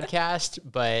the podcast,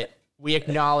 but we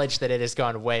acknowledge that it has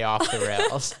gone way off the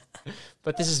rails.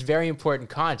 But this is very important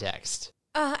context.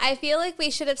 I feel like we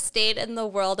should have stayed in the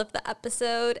world of the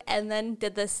episode and then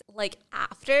did this like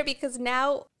after, because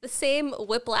now the same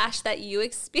whiplash that you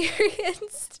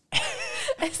experienced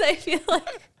as I feel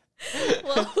like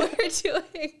what we're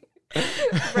doing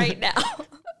right now.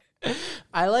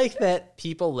 I like that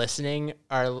people listening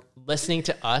are listening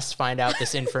to us find out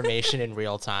this information in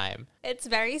real time. It's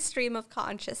very stream of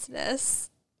consciousness.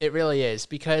 It really is,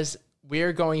 because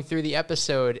we're going through the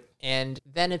episode and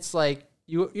then it's like,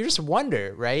 you just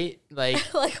wonder, right?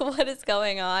 Like, Like, what is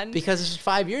going on? because this was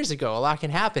 5 years ago. A lot can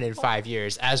happen in 5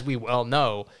 years, as we well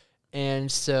know.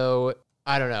 And so,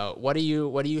 I don't know. What are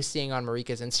you seeing on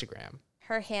Marika's Instagram?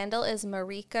 Her handle is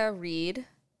Marika Reed.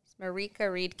 It's Marika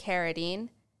Reed Carradine.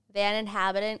 Van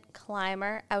inhabitant,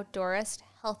 climber, outdoorist,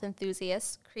 health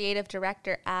enthusiast, creative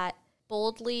director at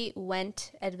Boldly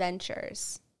Went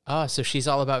Adventures. Oh, so she's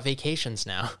all about vacations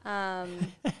now.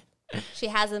 She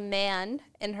has a man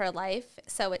in her life,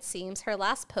 so it seems. Her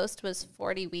last post was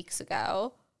 40 weeks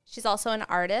ago. She's also an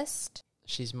artist.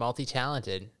 She's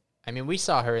multi-talented. I mean, we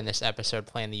saw her in this episode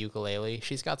playing the ukulele.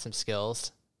 She's got some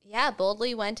skills. Yeah,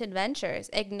 Boldly Went Adventures,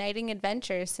 igniting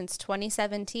adventures since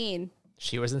 2017.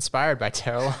 She was inspired by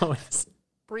Terrell Owens.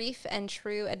 Brief and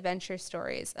true adventure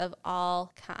stories of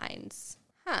all kinds.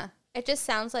 Huh. It just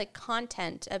sounds like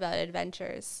content about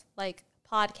adventures, like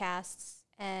podcasts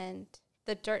and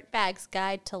the Dirtbag's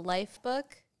Guide to Life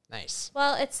book. Nice.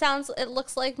 Well, it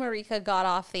looks like Marika got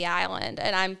off the island,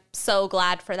 and I'm so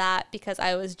glad for that because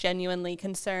I was genuinely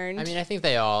concerned. I mean, I think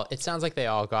it sounds like they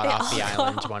all got off the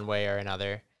island one way or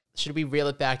another. Should we reel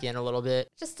it back in a little bit?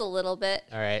 Just a little bit.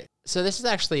 All right. So this is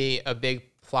actually a big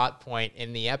plot point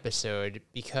in the episode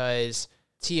because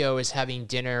Tio is having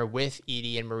dinner with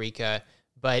Edie and Marika,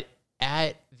 but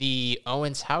at the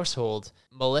Owens household,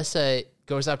 Melissa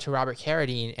goes up to Robert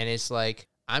Carradine and is like,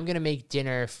 I'm going to make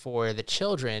dinner for the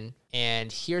children,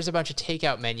 and here's a bunch of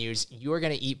takeout menus you're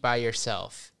going to eat by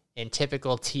yourself in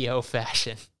typical Tio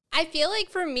fashion. I feel like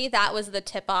for me, that was the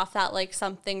tip-off that, like,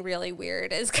 something really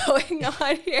weird is going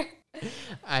on here.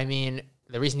 I mean,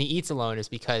 the reason he eats alone is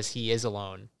because he is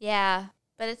alone. Yeah,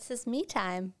 but it's his me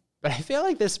time. But I feel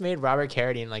like this made Robert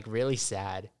Carradine, like, really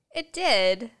sad. It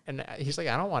did. And he's like,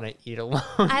 I don't want to eat alone.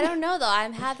 I don't know, though.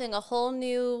 I'm having some whole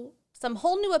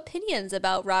new opinions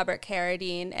about Robert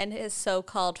Carradine and his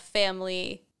so-called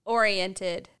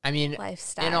family-oriented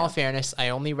lifestyle. In all fairness, I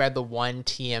only read the one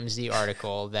TMZ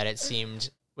article that it seemed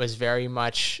was very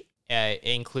much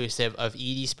inclusive of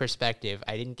Edie's perspective.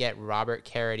 I didn't get Robert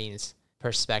Carradine's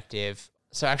perspective.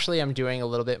 So actually, I'm doing a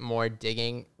little bit more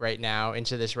digging right now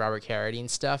into this Robert Carradine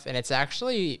stuff, and it's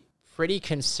actually pretty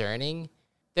concerning.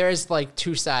 There's like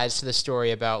two sides to the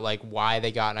story about like why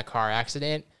they got in a car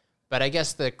accident. But I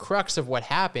guess the crux of what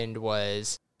happened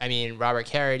was, I mean, Robert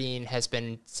Carradine has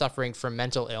been suffering from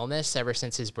mental illness ever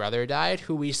since his brother died,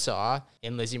 who we saw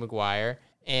in Lizzie McGuire.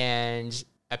 And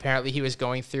apparently he was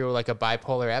going through like a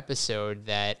bipolar episode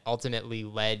that ultimately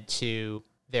led to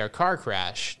their car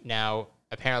crash. Now,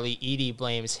 apparently Edie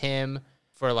blames him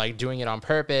for like doing it on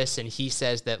purpose. And he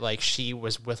says that like she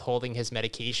was withholding his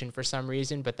medication for some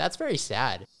reason. But that's very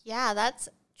sad. Yeah, that's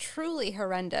truly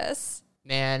horrendous.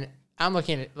 Man, I'm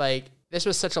looking at, like, this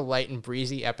was such a light and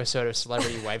breezy episode of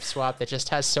Celebrity Wife Swap that just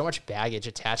has so much baggage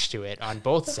attached to it on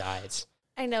both sides.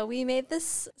 I know, we made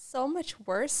this so much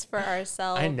worse for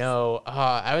ourselves. I know.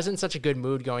 I was in such a good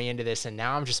mood going into this, and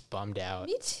now I'm just bummed out.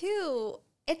 Me too.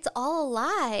 It's all a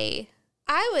lie.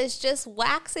 I was just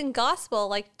waxing gospel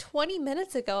like 20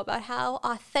 minutes ago about how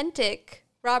authentic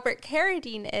Robert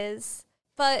Carradine is.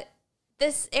 But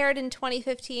this aired in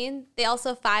 2015. They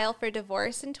also filed for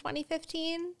divorce in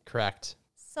 2015. Correct.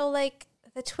 So, like,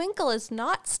 the twinkle is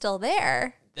not still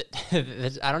there.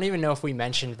 I don't even know if we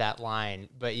mentioned that line,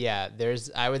 but yeah,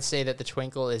 I would say that the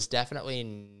twinkle is definitely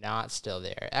not still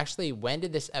there. Actually, when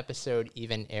did this episode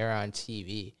even air on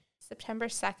TV? September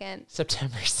 2nd.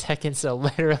 September 2nd, so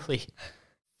literally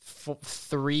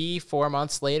 3-4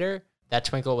 months later, that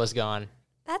twinkle was gone.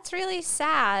 That's really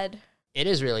sad. It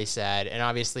is really sad, and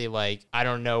obviously, like, I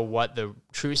don't know what the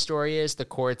true story is. The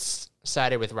courts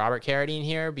sided with Robert Carradine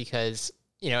here because,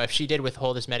 you know, if she did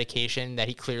withhold his medication that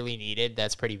he clearly needed,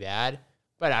 that's pretty bad.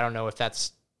 But I don't know if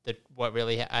that's what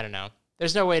really, I don't know.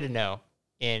 There's no way to know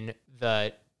in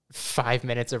the 5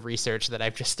 minutes of research that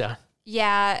I've just done.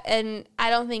 Yeah, and I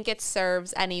don't think it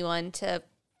serves anyone to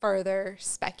further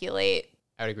speculate.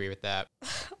 I would agree with that.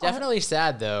 Definitely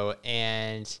sad, though,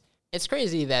 and it's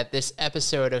crazy that this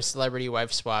episode of Celebrity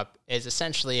Wife Swap is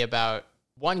essentially about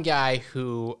one guy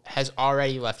who has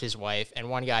already left his wife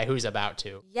and one guy who's about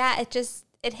to. Yeah,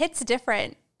 it hits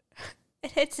different.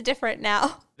 It hits different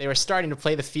now. They were starting to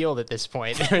play the field at this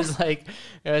point. It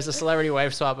was a Celebrity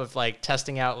Wife Swap of like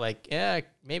testing out like, yeah,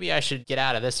 maybe I should get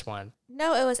out of this one.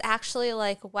 No, it was actually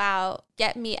like, wow,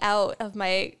 get me out of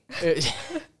my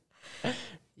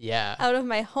yeah. out of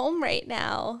my home right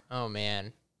now. Oh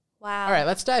man. Wow. All right,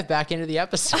 let's dive back into the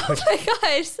episode. Oh my God,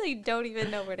 I just like don't even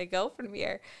know where to go from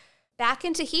here. Back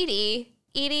into Edie.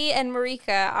 Edie and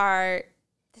Marika are,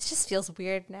 this just feels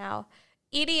weird now.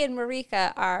 Edie and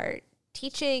Marika are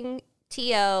teaching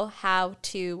T.O. how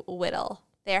to whittle.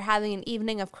 They're having an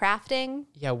evening of crafting.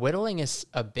 Yeah, whittling is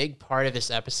a big part of this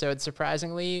episode,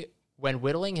 surprisingly, when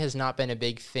whittling has not been a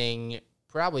big thing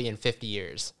probably in 50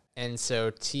 years. And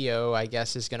so T.O., I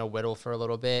guess, is going to whittle for a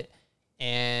little bit.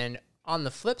 And on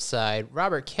the flip side,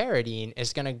 Robert Carradine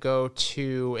is going to go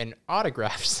to an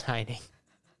autograph signing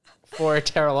for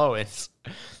Terrell Owens.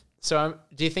 So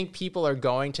do you think people are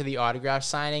going to the autograph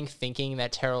signing thinking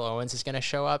that Terrell Owens is going to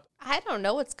show up? I don't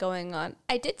know what's going on.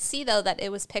 I did see, though, that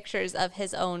it was pictures of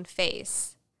his own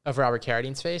face. Of Robert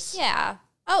Carradine's face? Yeah.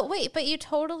 Oh, wait, but you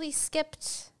totally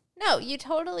skipped... No, you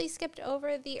totally skipped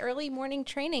over the early morning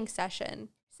training session.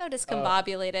 So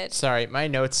discombobulated. Sorry, my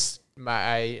notes,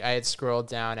 I had scrolled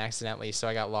down accidentally, so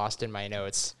I got lost in my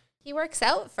notes. He works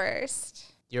out first.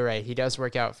 You're right, he does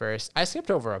work out first. I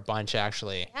skipped over a bunch,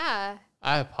 actually. Yeah.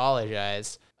 I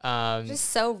apologize. Just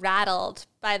so rattled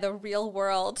by the real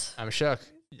world. I'm shook.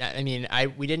 I mean,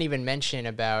 we didn't even mention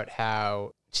about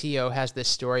how T.O. has this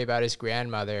story about his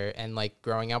grandmother and like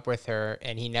growing up with her,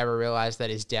 and he never realized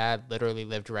that his dad literally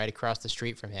lived right across the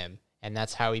street from him. And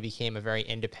that's how he became a very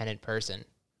independent person.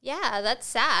 Yeah, that's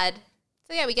sad.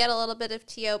 So yeah, we get a little bit of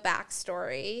T.O.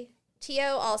 backstory.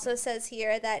 T.O. also says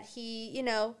here that he, you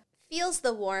know, feels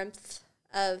the warmth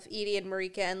of Edie and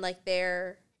Marika and like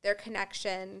their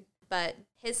connection, but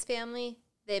his family,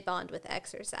 they bond with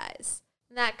exercise.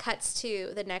 And that cuts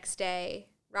to the next day,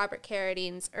 Robert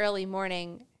Carradine's early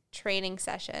morning training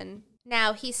session.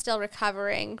 Now he's still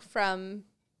recovering from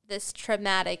this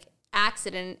traumatic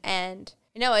accident. And,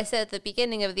 you know, I said at the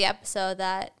beginning of the episode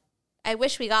that I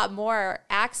wish we got more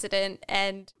accident,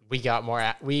 and we got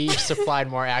more. We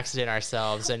supplied more accident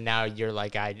ourselves, and now you're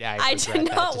like, I did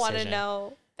not want to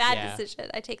know that decision.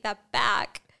 I take that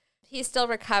back. He's still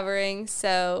recovering,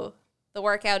 so the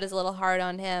workout is a little hard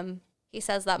on him. He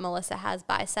says that Melissa has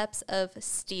biceps of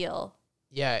steel.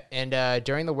 Yeah, and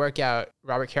during the workout,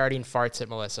 Robert Carradine farts at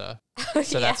Melissa,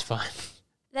 so that's fun.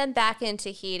 Then back into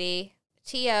Edie.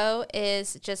 T.O.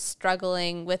 is just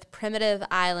struggling with primitive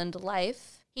island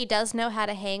life. He does know how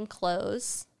to hang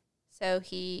clothes, so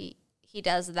he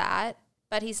does that,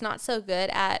 but he's not so good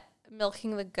at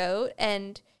milking the goat.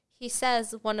 And he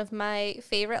says one of my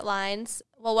favorite lines,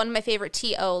 well, one of my favorite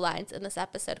T.O. lines in this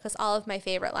episode, because all of my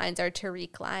favorite lines are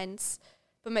Tariq lines,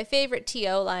 but my favorite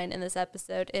T.O. line in this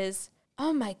episode is,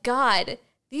 "Oh my God,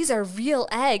 these are real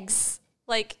eggs."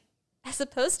 Like, as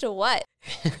opposed to what?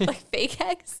 Like fake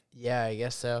eggs? Yeah, I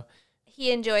guess so.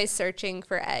 He enjoys searching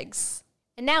for eggs.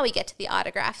 And now we get to the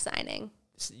autograph signing.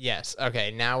 Yes.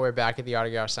 Okay. Now we're back at the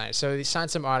autograph signing. So he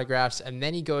signs some autographs, and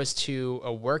then he goes to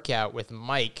a workout with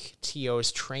Mike,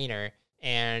 T.O.'s trainer,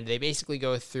 and they basically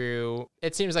go through,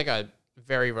 it seems like a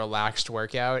very relaxed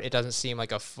workout. It doesn't seem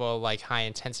like a full, like,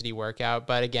 high-intensity workout.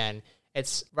 But again,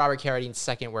 it's Robert Carradine's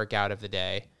second workout of the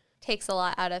day. takes a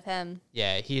lot out of him.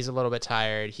 Yeah, he's a little bit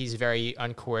tired. He's very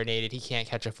uncoordinated. He can't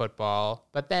catch a football.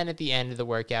 But then at the end of the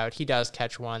workout, he does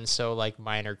catch one. So like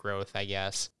minor growth, I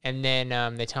guess. And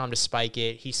then they tell him to spike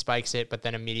it. He spikes it, but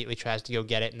then immediately tries to go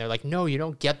get it. And they're like, no, you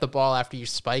don't get the ball after you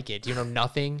spike it. Do you know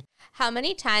nothing? How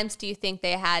many times do you think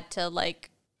they had to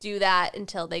like do that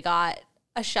until they got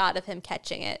a shot of him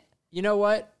catching it? You know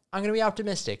what? I'm going to be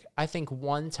optimistic. I think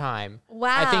one time.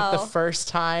 Wow. I think the first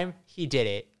time he did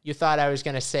it. You thought I was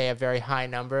going to say a very high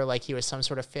number, like he was some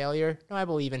sort of failure. No, I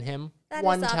believe in him. That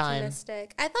one is time.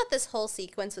 optimistic. I thought this whole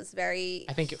sequence was very...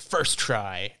 I think first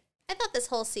try. I thought this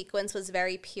whole sequence was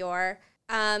very pure.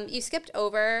 You skipped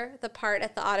over the part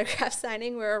at the autograph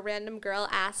signing where a random girl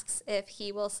asks if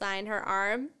he will sign her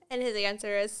arm, and his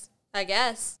answer is, I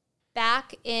guess.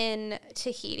 Back in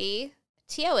Tahiti,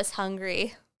 Tio is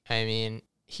hungry. I mean,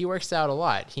 he works out a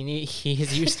lot. He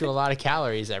is used to a lot of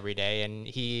calories every day, and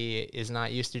he is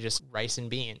not used to just rice and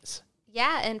beans.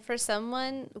 Yeah, and for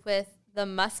someone with the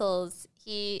muscles,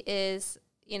 he is,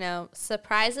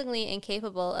 surprisingly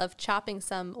incapable of chopping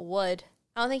some wood.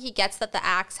 I don't think he gets that the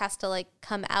axe has to,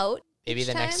 come out. Maybe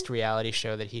the time. next reality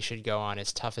show that he should go on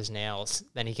is Tough as Nails.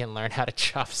 Then he can learn how to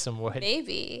chop some wood.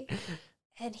 Maybe.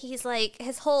 And he's like,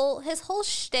 his whole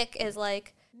shtick is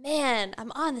like, man,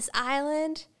 I'm on this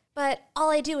island, but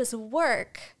all I do is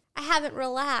work. I haven't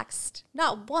relaxed.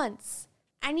 Not once.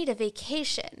 I need a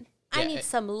vacation. I need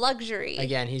some luxury.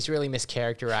 Again, he's really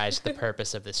mischaracterized the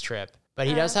purpose of this trip. But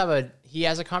he does he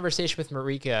has a conversation with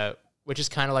Marika, which is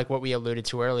kind of like what we alluded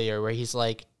to earlier, where he's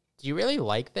like, do you really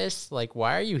like this? Like,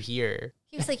 why are you here?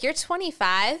 He was like, you're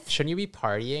 25. Shouldn't you be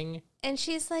partying? And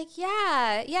she's like,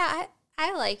 yeah,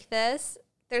 I like this.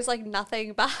 There's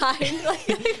nothing behind.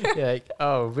 You're like,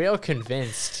 oh, real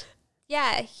convinced.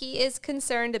 Yeah, he is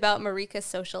concerned about Marika's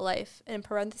social life. In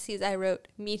parentheses, I wrote,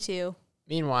 me too.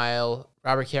 Meanwhile,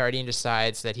 Robert Carradine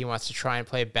decides that he wants to try and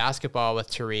play basketball with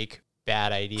Tariq.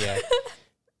 Bad idea.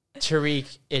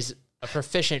 Tariq is a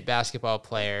proficient basketball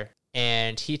player,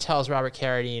 and he tells Robert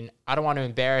Carradine, I don't want to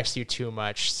embarrass you too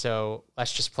much, so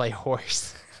let's just play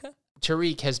horse.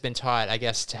 Tariq has been taught, I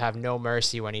guess, to have no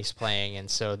mercy when he's playing, and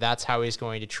so that's how he's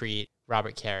going to treat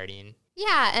Robert Carradine.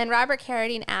 Yeah, and Robert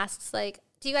Carradine asks,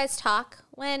 do you guys talk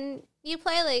when you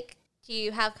play? Do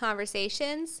you have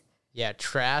conversations? Yeah,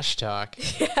 trash talk.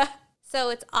 Yeah. So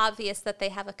it's obvious that they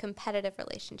have a competitive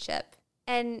relationship.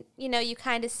 And, you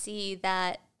kind of see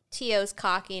that Tio's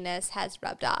cockiness has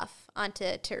rubbed off onto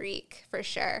Tariq for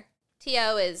sure.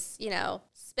 Tio is,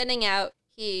 spinning out.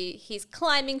 He's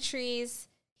climbing trees.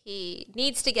 He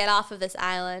needs to get off of this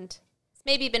island. It's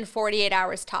maybe been 48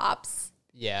 hours tops.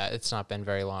 Yeah, it's not been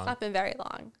very long. It's not been very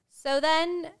long. So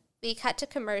then we cut to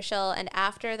commercial, and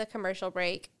after the commercial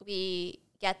break, we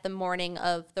get the morning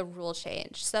of the rule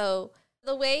change. So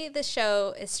the way the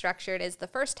show is structured is the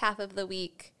first half of the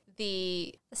week,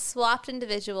 the swapped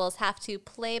individuals have to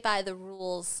play by the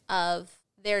rules of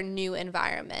their new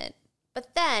environment.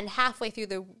 But then halfway through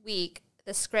the week,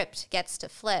 the script gets to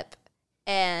flip,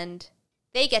 and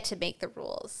they get to make the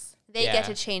rules. They get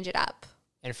to change it up.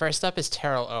 And first up is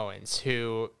Terrell Owens,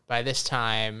 who by this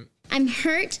time... I'm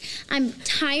hurt, I'm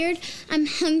tired, I'm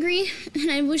hungry,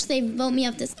 and I wish they'd vote me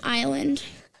off this island.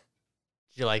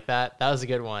 Did you like that? That was a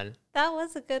good one. That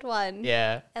was a good one.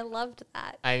 Yeah. I loved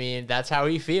that. I mean, that's how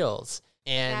he feels.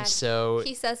 And so...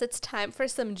 He says it's time for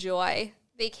some joy.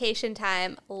 Vacation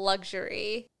time,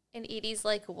 luxury. And Edie's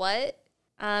like, what?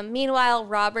 Meanwhile,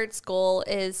 Robert's goal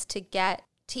is to get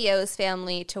Tio's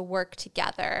family to work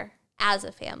together as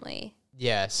a family.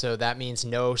 Yeah, so that means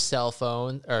no cell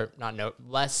phone, or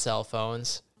less cell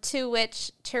phones. To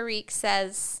which Tariq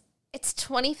says, it's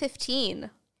 2015.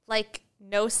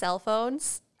 No cell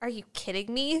phones? Are you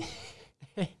kidding me?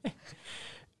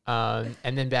 And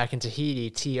then back in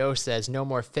Tahiti, Tio says, no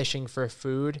more fishing for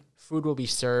food. Food will be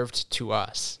served to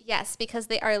us. Yes, because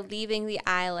they are leaving the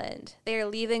island. They are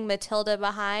leaving Matilda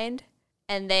behind,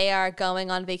 and they are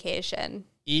going on vacation.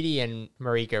 Edie and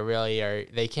Marika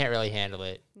they can't really handle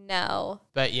it. No.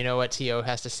 But you know what Tio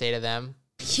has to say to them?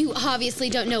 You obviously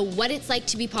don't know what it's like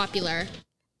to be popular.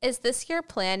 Is this your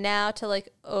plan now to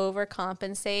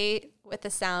overcompensate with the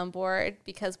soundboard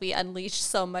because we unleashed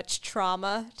so much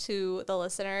trauma to the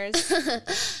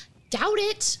listeners? Doubt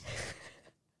it.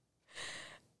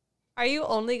 Are you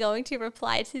only going to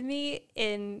reply to me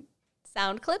in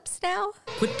sound clips now?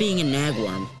 Quit being a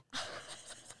nagworm.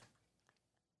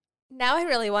 Now I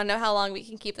really want to know how long we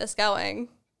can keep this going.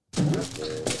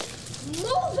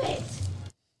 Move it!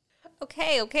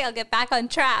 Okay, I'll get back on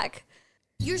track.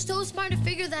 You're so smart to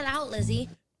figure that out, Lizzie.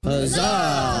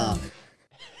 Huzzah!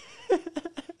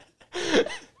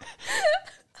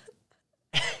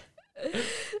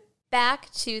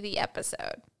 back to the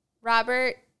episode.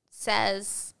 Robert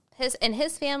says in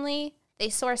his family, they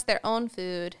source their own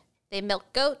food. They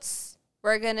milk goats.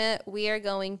 We are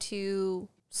going to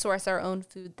source our own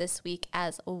food this week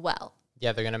as well.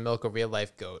 Yeah, they're going to milk a real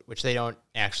life goat, which they don't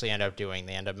actually end up doing.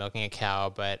 They end up milking a cow,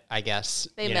 but I guess,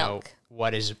 they milk.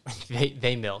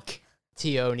 They milk.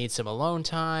 T.O. needs some alone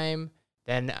time.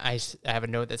 Then I have a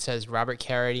note that says, Robert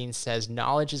Carradine says,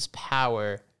 knowledge is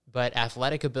power, but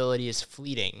athletic ability is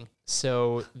fleeting.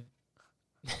 So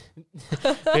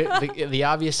the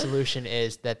obvious solution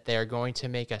is that they're going to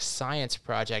make a science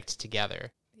project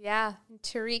together. Yeah.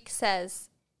 Tariq says,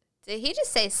 did he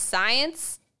just say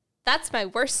science? That's my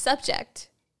worst subject.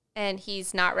 And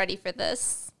he's not ready for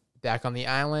this. Back on the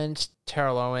island,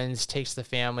 Terrell Owens takes the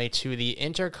family to the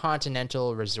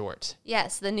Intercontinental Resort.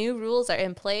 Yes, the new rules are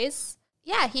in place.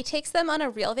 Yeah, he takes them on a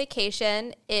real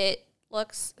vacation. It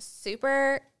looks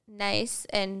super nice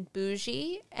and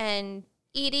bougie. And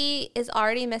Edie is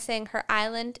already missing her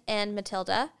island and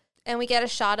Matilda. And we get a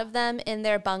shot of them in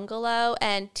their bungalow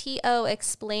and T.O.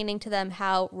 explaining to them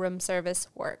how room service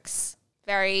works.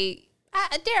 Very,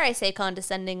 dare I say,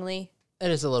 condescendingly.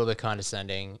 It is a little bit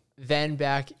condescending. Then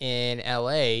back in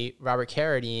L.A., Robert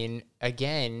Carradine,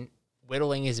 again,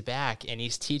 whittling his back, and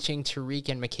he's teaching Tariq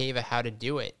and Makeva how to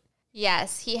do it.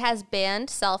 Yes, he has banned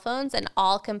cell phones and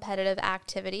all competitive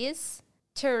activities.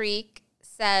 Tariq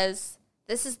says,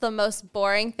 this is the most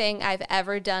boring thing I've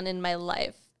ever done in my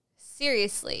life.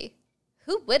 Seriously,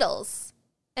 who whittles?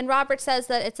 And Robert says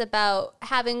that it's about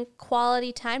having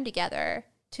quality time together,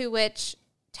 to which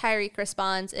Tariq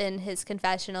responds in his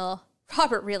confessional,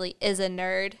 Robert really is a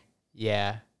nerd.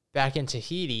 Yeah. Back in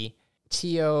Tahiti,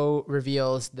 T.O.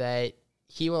 reveals that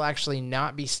he will actually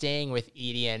not be staying with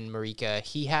Edie and Marika.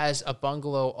 He has a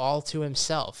bungalow all to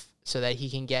himself so that he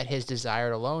can get his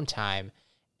desired alone time.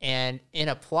 And in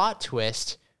a plot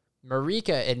twist,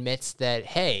 Marika admits that,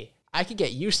 hey, I could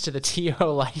get used to the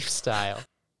T.O. lifestyle.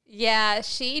 Yeah,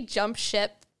 she jumped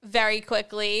ship very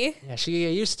quickly. Yeah, she could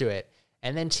get used to it.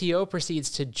 And then T.O.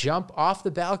 proceeds to jump off the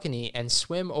balcony and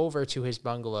swim over to his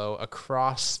bungalow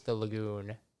across the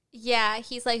lagoon. Yeah,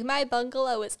 he's like, my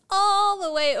bungalow is all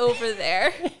the way over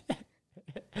there.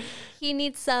 He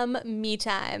needs some me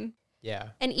time. Yeah.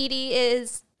 And Edie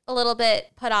is a little bit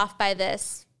put off by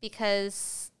this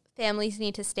because families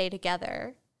need to stay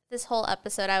together. This whole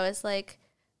episode, I was like,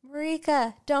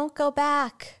 Marika, don't go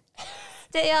back.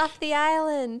 Stay off the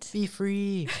island. Be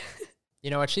free. You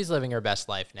know what? She's living her best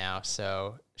life now,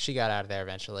 so she got out of there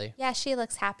eventually. Yeah, she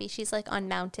looks happy. She's like on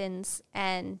mountains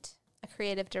and a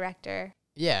creative director.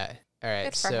 Yeah. All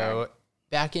right. So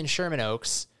back in Sherman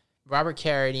Oaks, Robert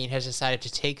Carradine has decided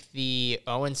to take the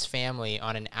Owens family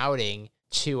on an outing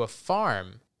to a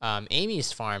farm,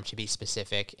 Amy's farm to be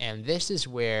specific, and this is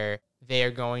where they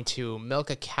are going to milk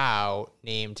a cow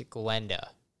named Glenda.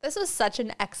 This was such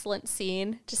an excellent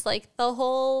scene. Just like the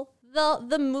whole,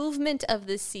 the movement of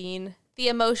the scene. The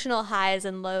emotional highs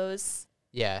and lows.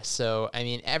 Yeah, so, I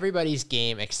mean, everybody's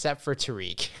game except for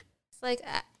Tariq. It's like,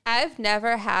 I've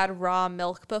never had raw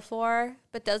milk before,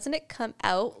 but doesn't it come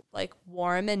out, like,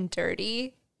 warm and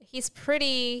dirty? He's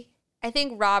pretty, I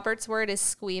think Robert's word is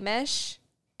squeamish.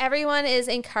 Everyone is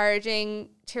encouraging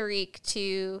Tariq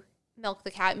to milk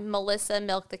the cow. Melissa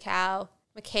milk the cow.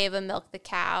 Makeva milk the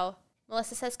cow.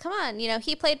 Melissa says, come on,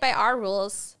 he played by our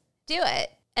rules. Do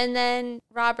it. And then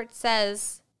Robert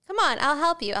says, come on, I'll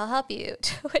help you.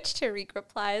 To which Tariq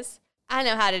replies, I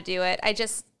know how to do it. I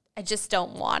just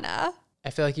don't wanna. I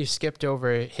feel like you skipped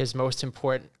over his most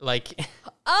important, like,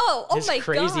 oh my god, his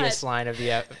craziest line of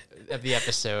the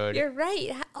episode. You're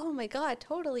right. Oh my god,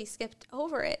 totally skipped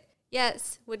over it.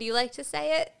 Yes, would you like to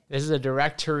say it? This is a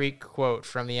direct Tariq quote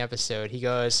from the episode. He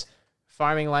goes,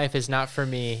 farming life is not for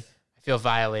me. I feel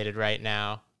violated right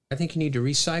now. I think you need to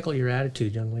recycle your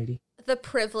attitude, young lady. The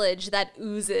privilege that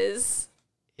oozes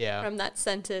yeah. from that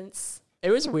sentence. It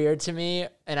was weird to me,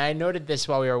 and I noted this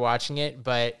while we were watching it,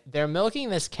 but they're milking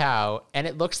this cow, and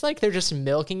it looks like they're just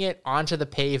milking it onto the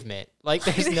pavement. Like,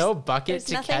 there's no bucket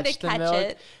to catch the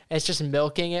milk. It's just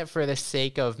milking it for the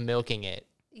sake of milking it.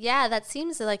 Yeah, that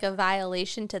seems like a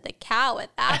violation to the cow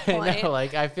at that point. I know,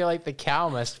 I feel like the cow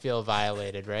must feel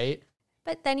violated, right?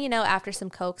 But then, after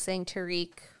some coaxing,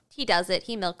 Tariq, he does it.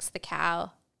 He milks the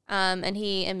cow, and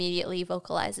he immediately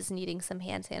vocalizes needing some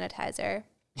hand sanitizer.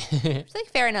 It's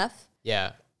like, fair enough.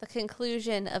 Yeah. The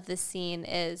conclusion of the scene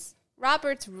is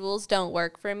Robert's rules don't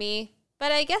work for me,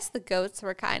 but I guess the goats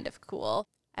were kind of cool.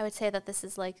 I would say that this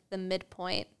is like the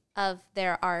midpoint of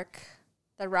their arc,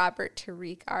 the Robert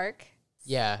Tariq arc.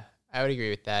 Yeah, I would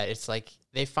agree with that. It's like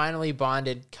they finally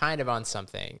bonded kind of on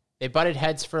something. They butted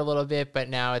heads for a little bit, but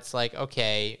now it's like,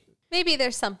 okay, Maybe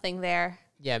there's something there.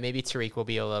 Yeah, maybe Tariq will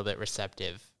be a little bit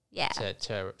receptive Yeah.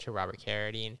 to Robert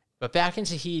Carradine. But back in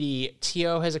Tahiti,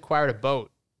 T.O. has acquired a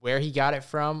boat. Where he got it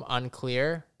from,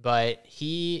 unclear, but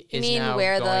he is now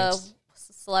where going the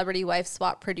celebrity wife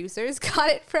swap producers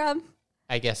got it from?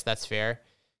 I guess that's fair.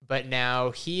 But now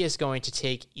he is going to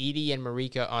take Edie and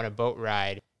Marika on a boat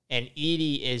ride, and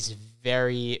Edie is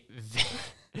very,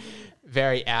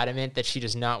 very adamant that she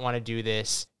does not want to do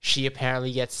this. She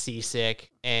apparently gets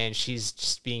seasick, and she's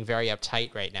just being very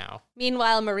uptight right now.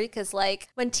 Meanwhile, Marika's like,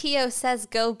 when T.O. says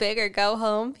go big or go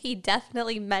home, he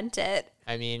definitely meant it.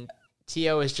 I mean,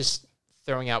 T.O. is just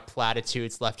throwing out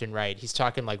platitudes left and right. He's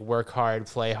talking like work hard,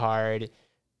 play hard.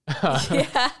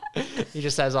 Yeah. He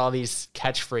just has all these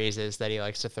catchphrases that he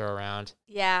likes to throw around.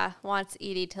 Yeah, wants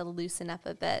Edie to loosen up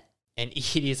a bit. And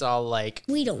Edie's all like,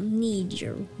 We don't need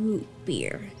your root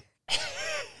beer.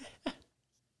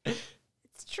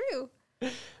 It's true.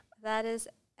 That is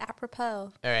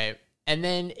apropos. all right. And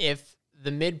then if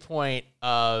the midpoint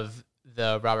of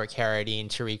the Robert Carradine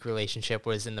Tariq relationship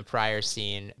was in the prior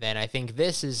scene, then I think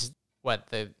this is what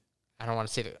I don't want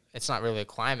to say it's not really a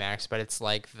climax, but it's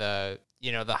like the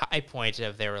high point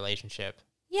of their relationship.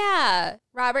 Yeah.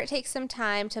 Robert takes some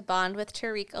time to bond with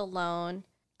Tariq alone.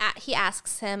 He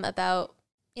asks him about,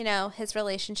 his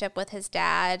relationship with his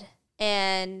dad.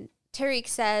 And Tariq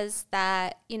says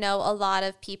that, a lot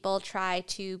of people try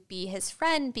to be his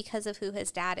friend because of who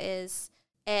his dad is.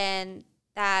 And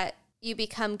that you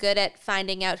become good at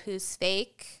finding out who's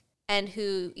fake and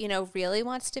who, really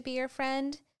wants to be your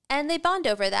friend. And they bond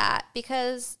over that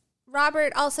because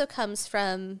Robert also comes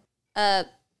from a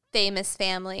famous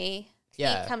family.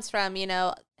 Yeah. He comes from,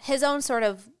 his own sort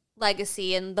of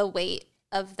legacy and the weight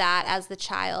of that as the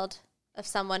child of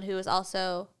someone who is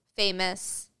also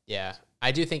famous. Yeah.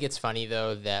 I do think it's funny,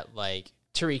 though, that, like,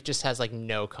 Tariq just has, like,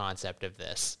 no concept of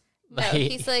this. No,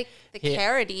 he's like, the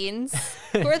Carradines.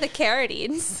 Who are the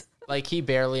Carradines? Like, he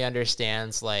barely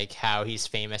understands, like, how he's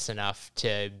famous enough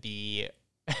to be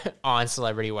on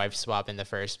Celebrity Wife Swap in the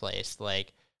first place.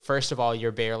 Like, first of all,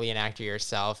 you're barely an actor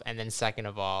yourself. And then second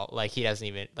of all, like, he doesn't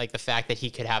even, like, the fact that he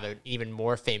could have an even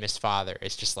more famous father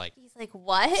is just, like, He's like,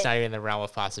 what? it's not even in the realm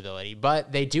of possibility.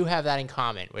 But they do have that in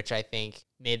common, which I think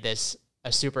made this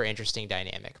a super interesting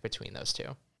dynamic between those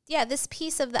two. Yeah, this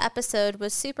piece of the episode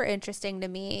was super interesting to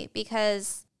me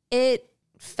because it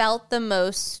felt the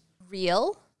most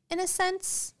real in a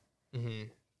sense.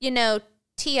 Mm-hmm.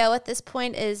 T.O. at this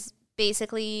point is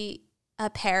basically a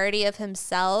parody of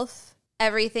himself.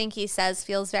 Everything he says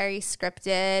feels very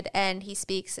scripted and he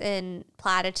speaks in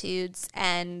platitudes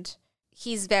and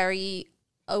he's very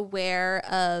aware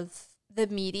of the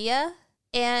media.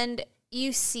 And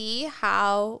you see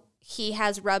how he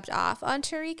has rubbed off on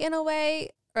Tariq in a way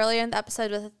earlier in the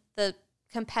episode with the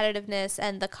competitiveness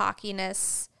and the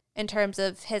cockiness in terms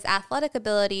of his athletic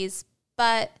abilities,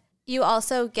 but you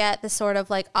also get the sort of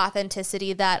like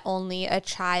authenticity that only a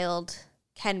child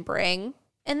can bring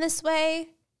in this way,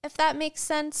 if that makes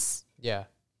sense. Yeah.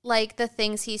 Like the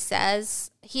things he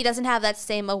says, he doesn't have that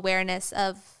same awareness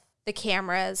of the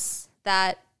cameras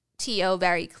that T.O.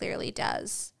 very clearly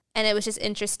does. And it was just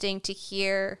interesting to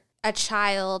hear a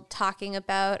child talking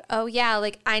about, oh yeah,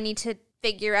 like I need to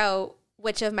figure out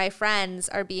which of my friends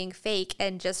are being fake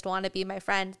and just want to be my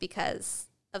friend because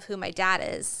of who my dad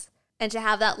is. And to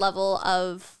have that level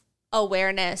of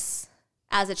awareness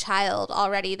as a child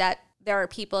already that there are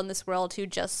people in this world who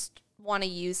just want to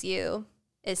use you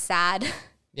is sad.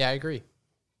 Yeah, I agree.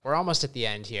 We're almost at the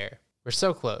end here. We're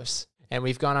so close. And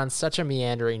we've gone on such a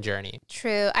meandering journey.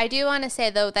 True. I do want to say,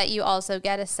 though, that you also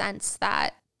get a sense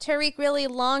that Tariq really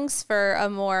longs for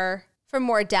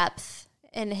more depth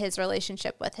in his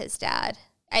relationship with his dad.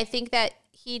 I think that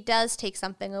he does take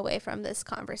something away from this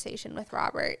conversation with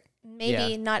Robert.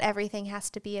 Maybe not everything has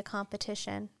to be a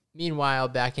competition. Meanwhile,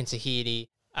 back in Tahiti,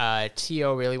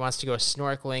 T.O. really wants to go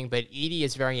snorkeling, but Edie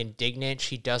is very indignant.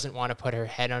 She doesn't want to put her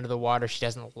head under the water. She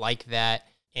doesn't like that.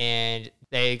 And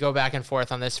they go back and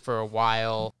forth on this for a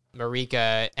while.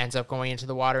 Marika ends up going into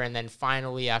the water, and then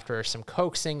finally, after some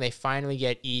coaxing, they finally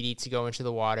get Edie to go into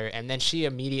the water, and then she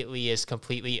immediately is a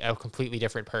completely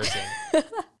different person.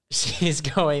 She's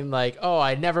going like, oh,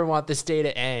 I never want this day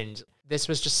to end. This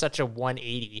was just such a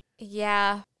 180.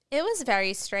 Yeah, it was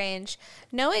very strange.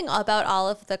 Knowing about all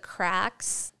of the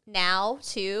cracks now,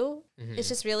 too, it's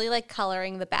just really like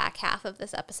coloring the back half of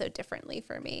this episode differently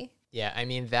for me. Yeah, I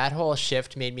mean, that whole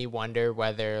shift made me wonder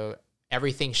whether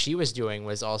everything she was doing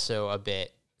was also a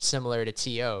bit similar to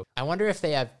T.O. I wonder if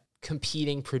they have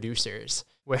competing producers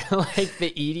where like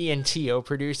the Edie and T.O.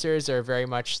 producers are very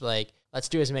much like, let's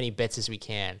do as many bits as we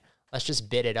can. Let's just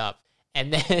bit it up.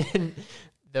 And then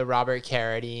the Robert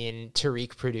Carradine,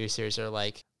 Tariq producers are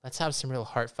like, let's have some real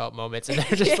heartfelt moments. And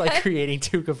they're just like creating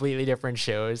two completely different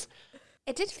shows.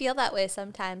 It did feel that way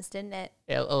sometimes, didn't it?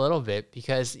 A little bit,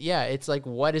 because yeah, it's like,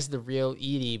 what does the real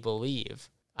Edie believe?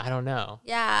 I don't know.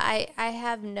 Yeah, I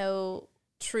have no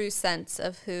true sense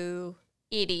of who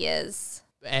Edie is.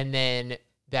 And then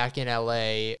back in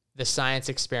LA, the science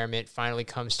experiment finally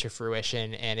comes to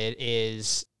fruition, and it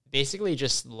is basically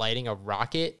just lighting a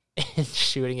rocket and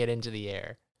shooting it into the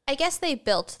air. I guess they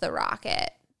built the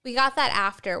rocket. We got that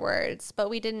afterwards, but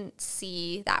we didn't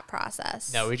see that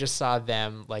process. No, we just saw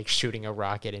them like shooting a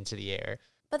rocket into the air.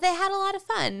 But they had a lot of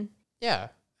fun. Yeah.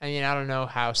 I mean, I don't know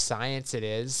how science it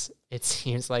is. It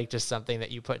seems like just something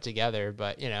that you put together,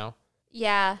 but you know.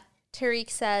 Yeah. Tariq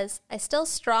says, I still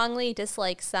strongly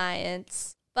dislike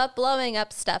science, but blowing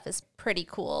up stuff is pretty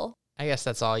cool. I guess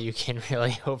that's all you can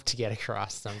really hope to get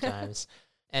across sometimes.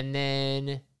 And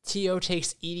then T.O.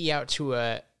 takes Edie out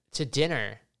to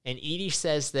dinner, and Edie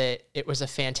says that it was a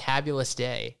fantabulous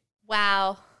day.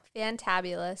 Wow.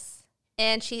 Fantabulous.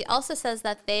 And she also says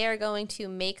that they are going to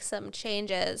make some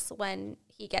changes when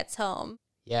he gets home.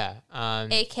 Yeah.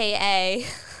 AKA.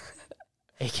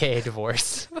 AKA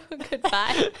divorce.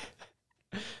 Goodbye.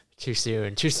 Too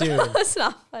soon. Too soon. That's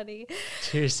not funny.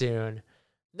 Too soon.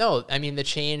 No, I mean, the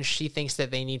change, she thinks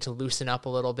that they need to loosen up a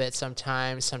little bit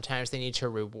sometimes. Sometimes they need to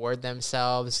reward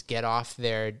themselves, get off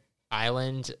their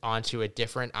island onto a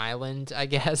different island, I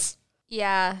guess.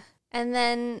 Yeah. And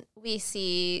then we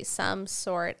see some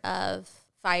sort of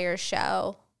fire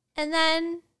show. And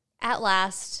then, at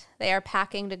last, they are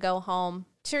packing to go home.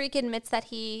 Tariq admits that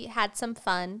he had some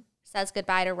fun, says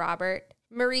goodbye to Robert.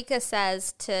 Marika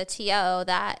says to T.O.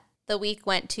 that the week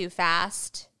went too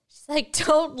fast. She's like,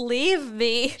 don't leave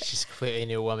me. She's clearly a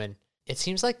new woman. It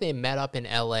seems like they met up in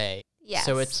L.A. Yes.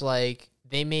 So it's like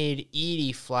they made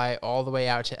Edie fly all the way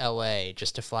out to L.A.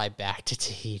 just to fly back to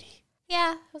Tahiti.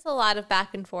 Yeah, it was a lot of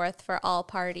back and forth for all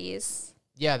parties.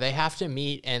 Yeah, they have to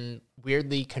meet and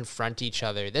weirdly confront each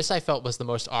other. This, I felt, was the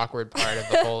most awkward part of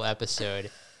the whole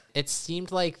episode. It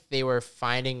seemed like they were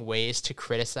finding ways to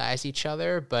criticize each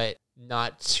other, but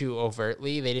not too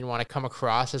overtly. They didn't want to come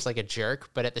across as like a jerk,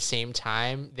 but at the same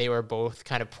time, they were both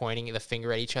kind of pointing the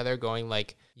finger at each other, going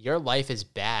like, your life is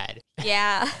bad.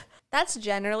 Yeah, that's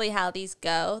generally how these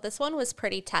go. This one was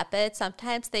pretty tepid.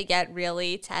 Sometimes they get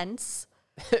really tense.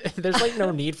 There's like no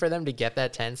need for them to get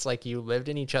that tense. Like, you lived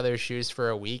in each other's shoes for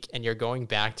a week and you're going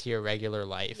back to your regular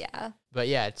life. Yeah. But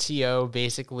yeah, T.O.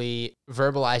 basically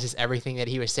verbalizes everything that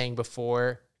he was saying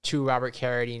before to Robert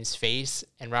Carradine's face,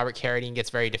 and Robert Carradine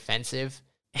gets very defensive,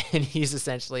 and he's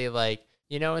essentially like,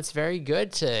 you know, it's very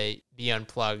good to be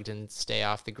unplugged and stay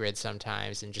off the grid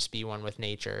sometimes and just be one with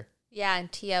nature. Yeah,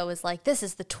 and T.O. was like, this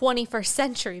is the 21st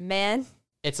century, man.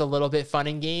 It's a little bit fun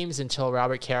in games until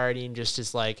Robert Carradine just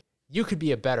is like, you could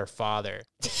be a better father.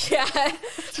 Yeah.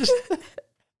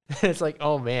 It's like,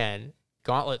 oh man,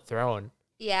 gauntlet thrown.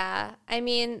 Yeah, I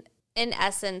mean, in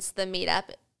essence, the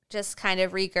meetup just kind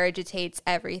of regurgitates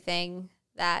everything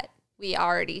that we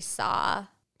already saw,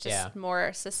 just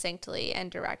more succinctly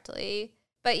and directly.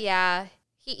 But yeah,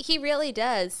 he really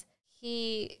does.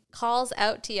 He calls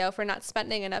out T.O. for not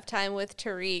spending enough time with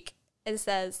Tariq and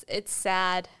says, it's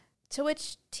sad. To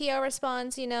which T.O.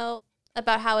 responds, you know,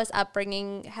 about how his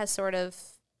upbringing has sort of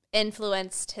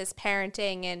influenced his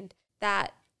parenting, and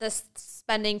that this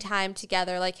spending time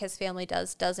together like his family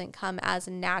doesn't come as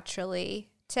naturally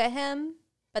to him.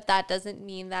 But that doesn't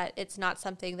mean that it's not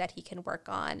something that he can work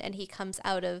on. And he comes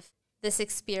out of this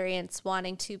experience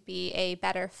wanting to be a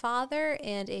better father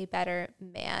and a better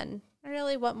man.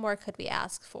 Really, what more could we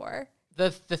ask for? The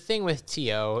thing with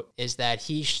T.O. is that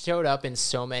he showed up in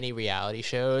so many reality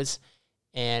shows,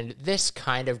 and this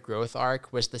kind of growth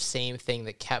arc was the same thing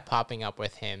that kept popping up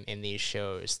with him in these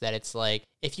shows. That it's like,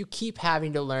 if you keep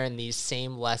having to learn these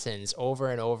same lessons over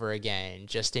and over again,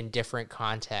 just in different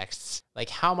contexts, like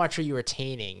how much are you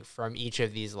retaining from each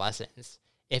of these lessons?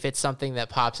 If it's something that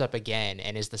pops up again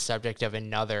and is the subject of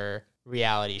another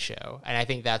reality show. And I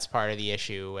think that's part of the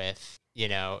issue with, you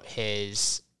know,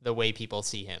 the way people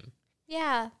see him.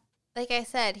 Yeah. Like I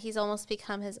said, he's almost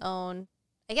become his own,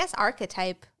 I guess,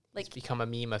 archetype. Like, He's become a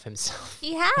meme of himself.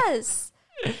 He has.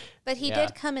 But he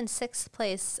did come in 6th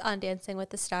place on Dancing with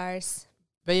the Stars.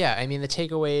 But yeah, I mean, the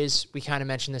takeaways, we kind of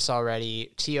mentioned this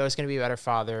already. T.O. is going to be a better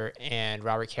father, and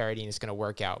Robert Carradine is going to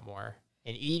work out more.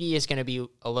 And Edie is going to be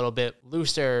a little bit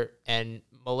looser, and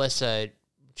Melissa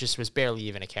just was barely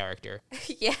even a character.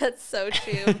 Yeah, it's so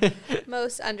true.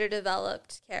 Most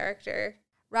underdeveloped character.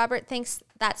 Robert thinks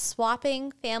that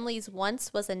swapping families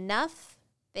once was enough.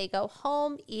 They go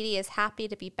home. Edie is happy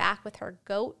to be back with her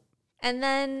goat. And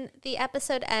then the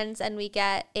episode ends and we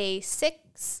get a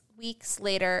 6 weeks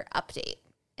later update.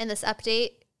 In this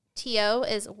update, T.O.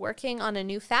 is working on a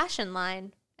new fashion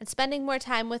line and spending more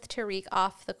time with Tariq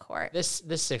off the court. This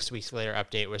 6 weeks later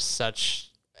update was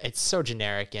it's so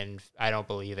generic, and I don't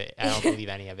believe it. I don't believe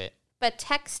any of it. But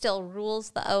tech still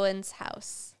rules the Owens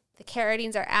house. The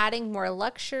Carradines are adding more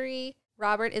luxury.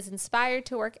 Robert is inspired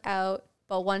to work out,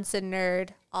 but once a nerd,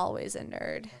 always a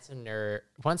nerd.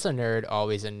 Once a nerd,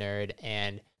 always a nerd.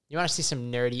 And you want to see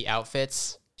some nerdy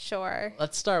outfits? Sure.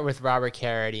 Let's start with Robert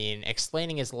Carradine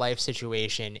explaining his life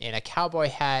situation in a cowboy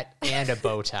hat and a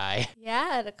bow tie.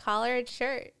 Yeah, and a collared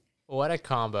shirt. What a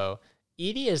combo.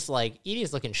 Edie's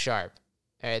looking sharp.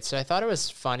 All right, so I thought it was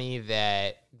funny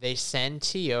that they send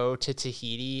T.O. to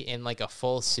Tahiti in like a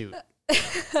full suit.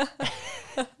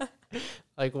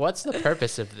 Like, what's the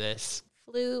purpose of this?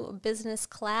 Flew business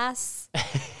class.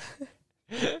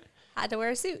 Had to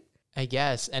wear a suit. I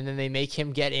guess. And then they make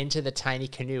him get into the tiny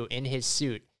canoe in his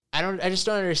suit. I just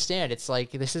don't understand. It's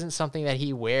like, this isn't something that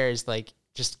he wears like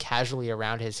just casually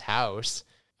around his house.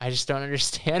 I just don't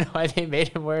understand why they made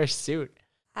him wear a suit.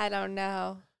 I don't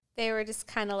know. They were just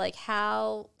kind of like,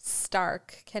 how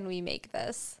stark can we make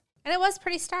this? And it was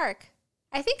pretty stark.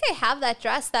 I think I have that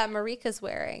dress that Marika's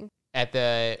wearing.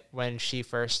 When she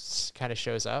first kind of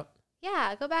shows up?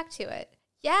 Yeah, go back to it.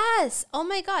 Yes. Oh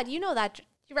my God. You know that.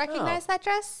 You recognize that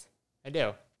dress? I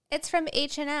do. It's from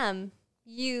H&M.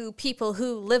 You people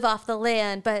who live off the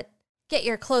land but get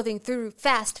your clothing through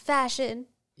fast fashion.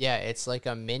 Yeah, it's like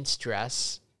a mint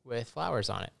dress with flowers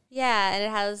on it. Yeah, and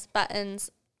it has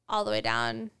buttons all the way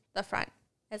down the front.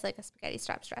 It's like a spaghetti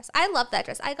straps dress. I love that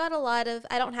dress. I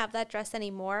don't have that dress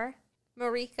anymore.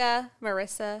 Marisa,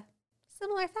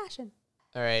 similar fashion.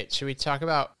 All right, should we talk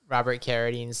about Robert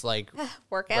Carradine's like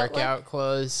workout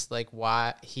clothes? Like,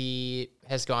 why he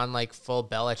has gone like full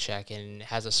Belichick and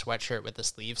has a sweatshirt with the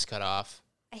sleeves cut off.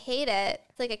 I hate it.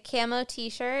 It's like a camo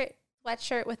t-shirt,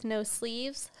 sweatshirt with no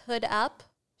sleeves, hood up,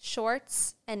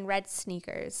 shorts, and red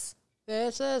sneakers.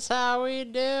 This is how we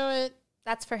do it.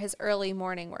 That's for his early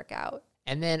morning workout.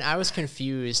 And then I was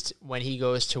confused when he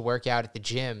goes to work out at the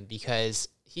gym because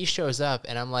he shows up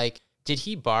and I'm like, did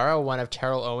he borrow one of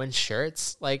Terrell Owens'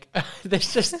 shirts? Like,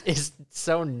 this just is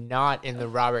so not in the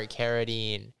Robert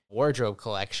Carradine wardrobe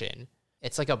collection.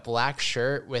 It's like a black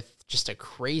shirt with just a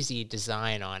crazy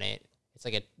design on it. It's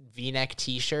like a V-neck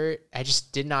t-shirt. I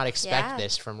just did not expect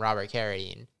this from Robert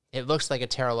Carradine. It looks like a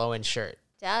Terrell Owens shirt.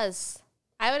 It does.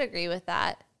 I would agree with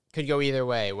that. Could go either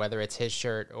way, whether it's his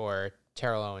shirt or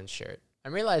Terrell Owens' shirt.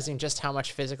 I'm realizing just how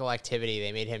much physical activity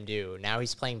they made him do. Now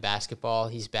he's playing basketball.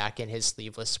 He's back in his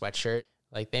sleeveless sweatshirt.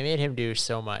 Like, they made him do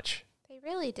so much. They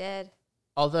really did.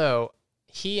 Although,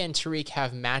 he and Tariq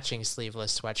have matching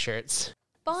sleeveless sweatshirts.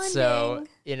 Bonding. So,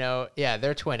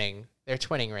 they're twinning. They're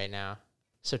twinning right now.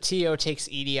 So T.O. takes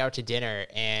Edie out to dinner,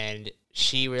 and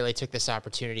she really took this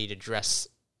opportunity to dress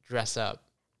up.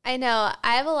 I know.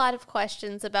 I have a lot of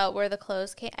questions about where the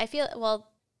clothes came.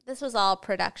 This was all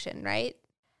production, right?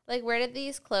 Like, where did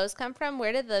these clothes come from?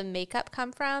 Where did the makeup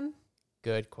come from?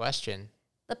 Good question.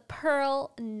 The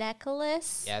pearl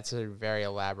necklace? Yeah, it's a very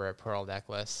elaborate pearl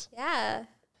necklace. Yeah.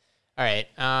 All right.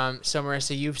 So,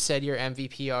 Marisa, you've said your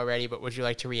MVP already, but would you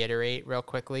like to reiterate real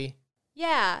quickly?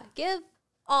 Yeah. Give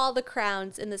all the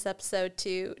crowns in this episode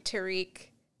to Tariq.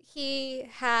 He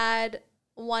had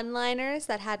one-liners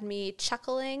that had me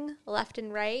chuckling left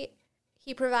and right.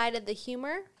 He provided the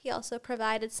humor. He also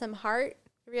provided some heart.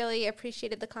 Really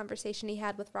appreciated the conversation he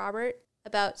had with Robert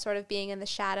about sort of being in the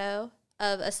shadow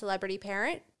of a celebrity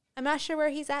parent. I'm not sure where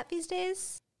he's at these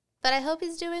days, but I hope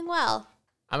he's doing well.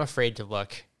 I'm afraid to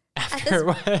look.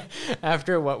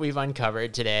 After what we've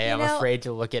uncovered today, I'm afraid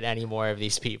to look at any more of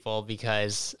these people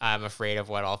because I'm afraid of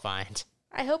what I'll find.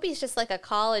 I hope he's just like a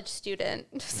college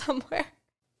student somewhere.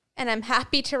 And I'm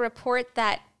happy to report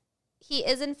that he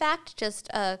is, in fact, just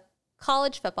a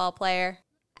college football player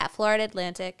at Florida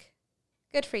Atlantic.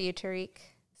 Good for you, Tariq.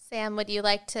 Sam, would you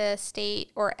like to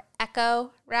state or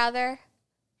echo, rather?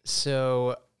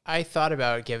 So I thought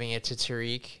about giving it to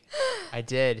Tariq. I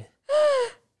did.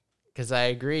 Because I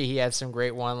agree, he had some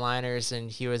great one-liners and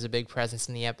he was a big presence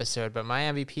in the episode. But my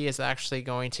MVP is actually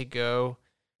going to go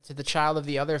to the child of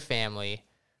the other family.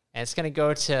 And it's going to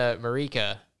go to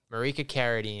Marika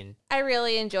Carradine. I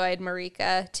really enjoyed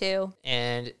Marika too.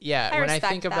 And yeah, when I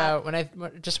think about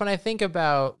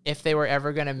if they were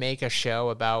ever going to make a show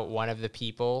about one of the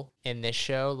people in this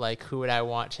show, like who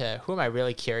am I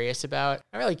really curious about?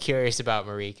 I'm really curious about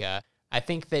Marika. I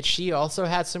think that she also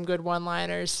had some good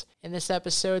one-liners in this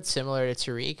episode, similar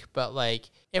to Tariq. But like,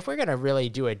 if we're going to really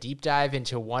do a deep dive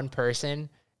into one person,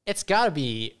 it's got to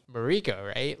be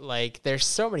Mariko, right? Like, there's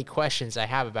so many questions I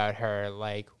have about her.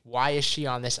 Like, why is she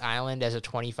on this island as a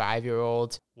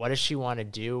 25-year-old? What does she want to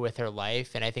do with her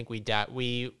life? And I think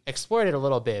we explored it a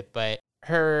little bit, but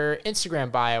her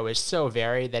Instagram bio is so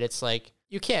varied that it's like,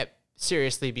 you can't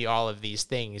seriously be all of these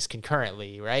things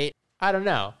concurrently, right? I don't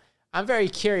know. I'm very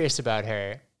curious about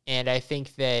her, and I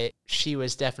think that she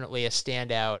was definitely a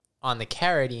standout on the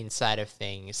Carradine side of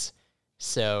things.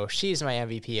 So she's my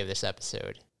MVP of this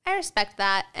episode. I respect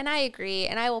that, and I agree,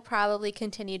 and I will probably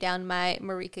continue down my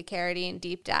Marika Carradine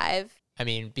deep dive. I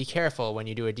mean, be careful when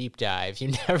you do a deep dive.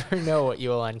 You never know what you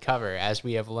will uncover, as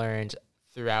we have learned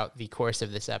throughout the course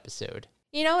of this episode.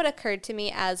 You know what occurred to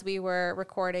me as we've been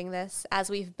recording this?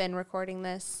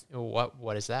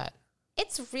 What is that?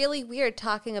 It's really weird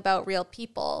talking about real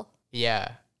people.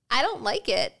 Yeah. I don't like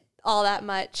it all that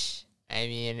much. I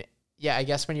mean, yeah, I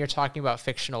guess when you're talking about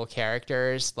fictional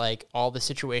characters, like, all the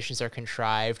situations are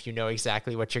contrived. You know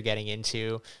exactly what you're getting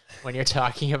into. When you're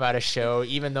talking about a show,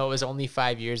 even though it was only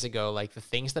 5 years ago, like, the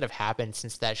things that have happened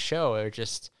since that show are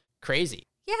just crazy.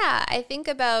 Yeah, I think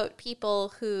about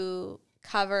people who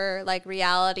cover, like,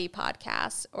 reality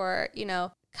podcasts or, you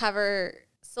know, cover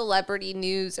celebrity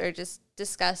news or just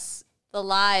discuss the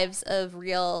lives of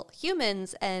real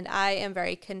humans, and I am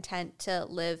very content to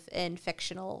live in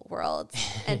fictional worlds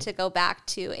and to go back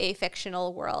to a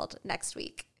fictional world next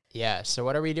week. Yeah, so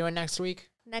what are we doing next week?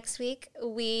 Next week,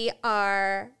 we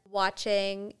are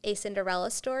watching A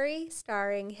Cinderella Story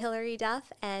starring Hilary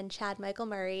Duff and Chad Michael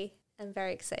Murray. I'm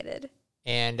very excited.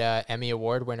 And Emmy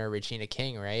Award winner Regina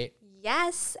King, right?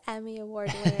 Yes, Emmy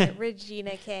Award winner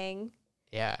Regina King.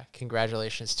 Yeah,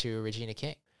 congratulations to Regina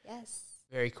King. Yes.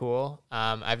 Very cool.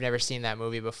 I've never seen that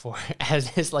movie before,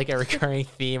 as is like a recurring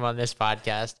theme on this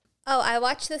podcast. Oh, I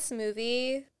watch this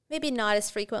movie, maybe not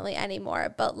as frequently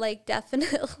anymore, but like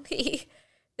definitely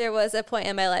there was a point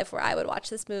in my life where I would watch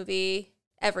this movie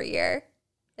every year.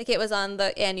 Like it was on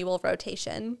the annual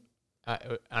rotation.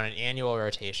 On an annual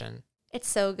rotation. It's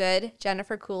so good.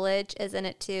 Jennifer Coolidge is in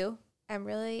it too. I'm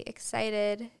really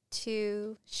excited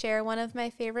to share one of my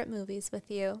favorite movies with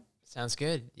you. Sounds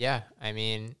good. Yeah. I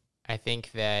mean, I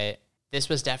think that this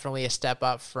was definitely a step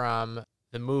up from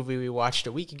the movie we watched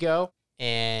a week ago,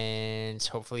 and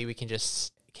hopefully we can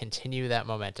just continue that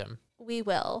momentum. We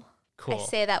will. Cool. I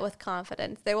say that with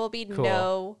confidence. There will be Cool.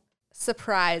 no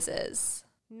surprises.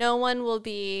 No one will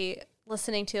be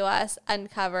listening to us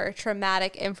uncover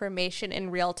traumatic information in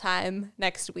real time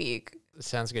next week.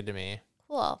 Sounds good to me.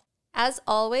 Cool. As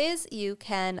always, you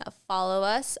can follow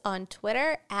us on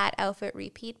Twitter at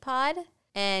OutfitRepeatPod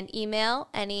and email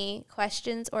any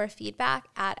questions or feedback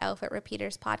at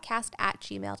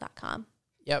outfitrepeaterspodcast@gmail.com.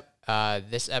 Yep.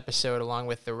 This episode, along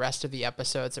with the rest of the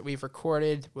episodes that we've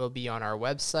recorded, will be on our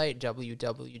website,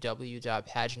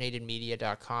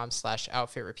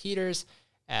 www.paginatedmedia.com/outfitrepeaters,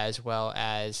 as well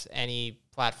as any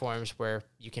platforms where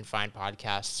you can find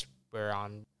podcasts. We're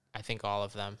on, I think, all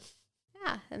of them.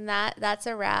 Yeah, and that's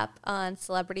a wrap on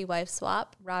Celebrity Wife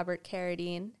Swap, Robert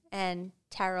Carradine and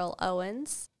Terrell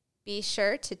Owens. Be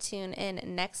sure to tune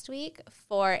in next week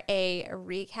for a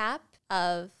recap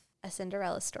of A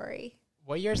Cinderella Story.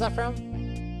 What year is that from?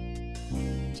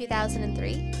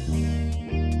 2003?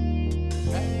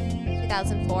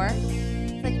 2004?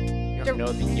 Like, You don't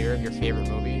know the year of your favorite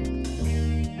movie?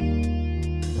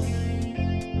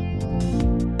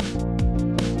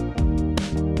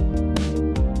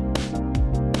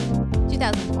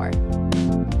 2004.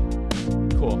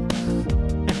 Cool.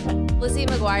 Lizzie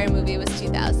McGuire movie was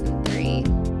 2003.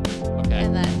 Okay.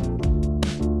 And then